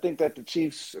think that the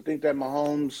Chiefs. I think that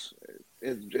Mahomes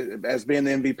as being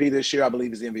the MVP this year. I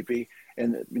believe he's the MVP,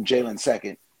 and Jalen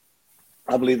second.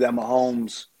 I believe that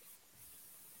Mahomes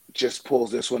just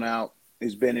pulls this one out.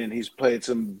 He's played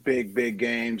some big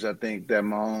games. I think that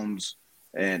Mahomes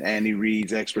and Andy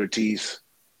Reid's expertise.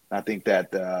 I think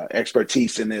that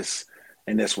expertise in this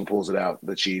one pulls it out.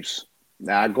 The Chiefs.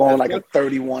 Now I'm going like a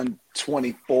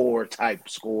 31-24 type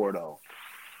score though.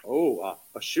 Oh,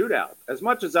 a shootout. As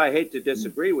much as I hate to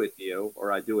disagree with you,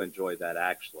 or I do enjoy that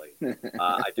actually,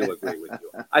 I do agree with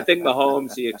you. I think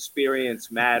Mahomes, the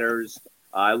experience matters.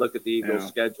 I look at the Eagles'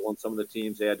 schedule and some of the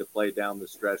teams they had to play down the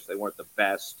stretch. They weren't the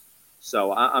best.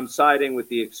 So I'm siding with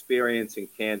the experience in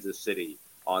Kansas City.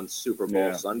 on Super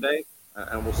Bowl Sunday,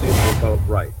 and we'll see if we're both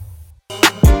right.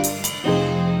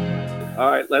 All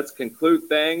right, let's conclude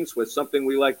things with something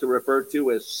we like to refer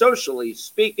to as socially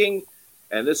speaking.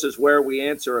 And this is where we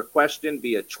answer a question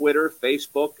via Twitter,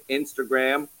 Facebook,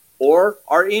 Instagram, or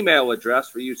our email address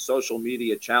for you social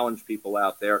media challenge people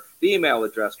out there. The email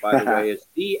address, by the way, is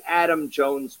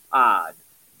theadamjonespod,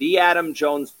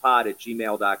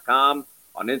 theadamjonespod@gmail.com.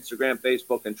 On Instagram,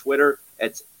 Facebook, and Twitter,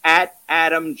 it's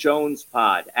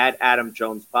 @AdamJonesPod,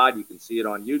 @AdamJonesPod. You can see it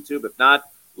on YouTube. If not,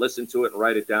 listen to it and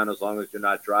write it down as long as you're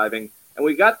not driving. And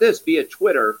we got this via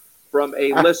Twitter from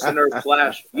a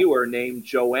listener/viewer named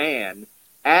Joanne,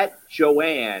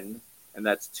 @Joanne, and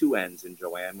that's 2 N's in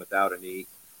Joanne without an E,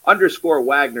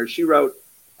 _Wagner. She wrote,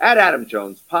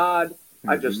 @AdamJonesPod.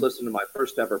 I just listened to my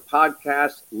first ever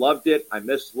podcast. Loved it. I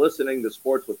miss listening to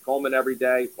Sports with Coleman every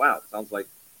day. Wow, it sounds like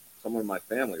someone in my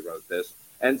family wrote this.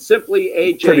 And Simply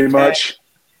AJ10, pretty much,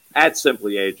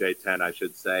 @Simply AJ10, I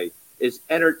should say, is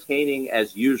entertaining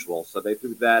as usual. So they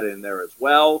threw that in there as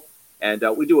well. And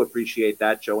we do appreciate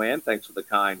that, Joanne. Thanks for the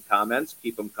kind comments.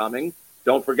 Keep them coming.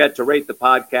 Don't forget to rate the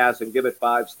podcast and give it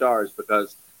 5 stars,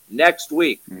 because next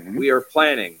week we are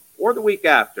planning, or the week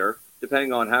after,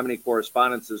 depending on how many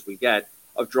correspondences we get,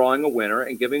 of drawing a winner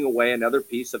and giving away another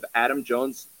piece of Adam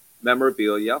Jones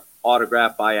memorabilia,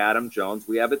 autographed by Adam Jones.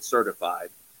 We have it certified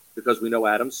because we know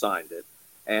Adam signed it.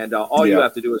 And all you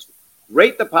have to do is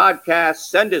rate the podcast,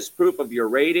 send us proof of your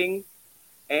rating,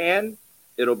 and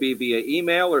it'll be via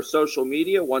email or social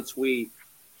media. Once we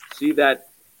see that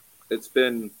it's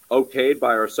been okayed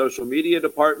by our social media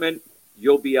department,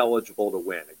 you'll be eligible to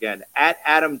win. Again,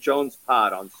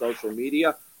 @AdamJonesPod on social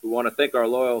media. We want to thank our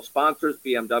loyal sponsors,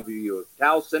 BMW of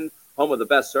Towson, home of the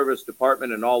best service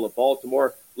department in all of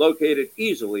Baltimore, located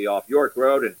easily off York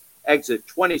Road and exit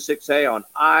 26A on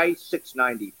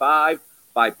I-695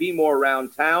 by Be More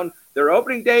Around Town. Their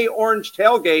opening day orange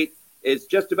tailgate is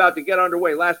just about to get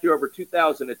underway. Last year, over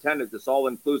 2,000 attended this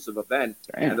all-inclusive event,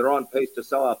 and they're on pace to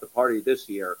sell out the party this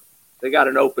year. They got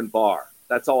an open bar.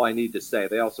 That's all I need to say.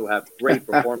 They also have great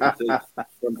performances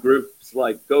from groups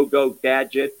like Go-Go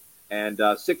Gadget and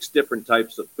 6 different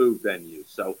types of food venues.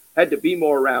 So head to Be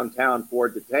More Around Town for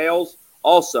details.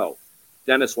 Also,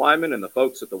 Dennis Wyman and the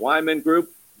folks at the Wyman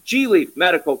Group. G-Leaf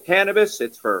Medical Cannabis.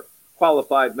 It's for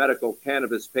qualified medical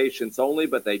cannabis patients only,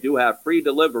 but they do have free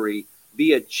delivery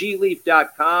via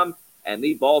gleaf.com and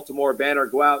the Baltimore Banner.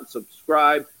 Go out and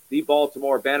subscribe.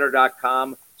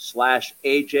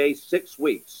 thebaltimorebanner.com/AJ. 6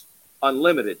 weeks.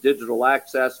 Unlimited digital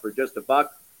access for just $1.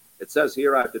 It says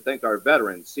here I have to thank our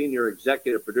veteran senior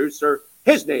executive producer.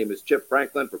 His name is Chip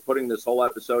Franklin, for putting this whole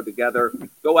episode together.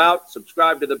 Go out,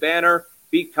 subscribe to the Banner,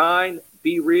 be kind,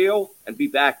 be real, and be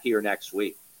back here next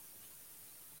week.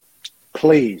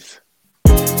 please.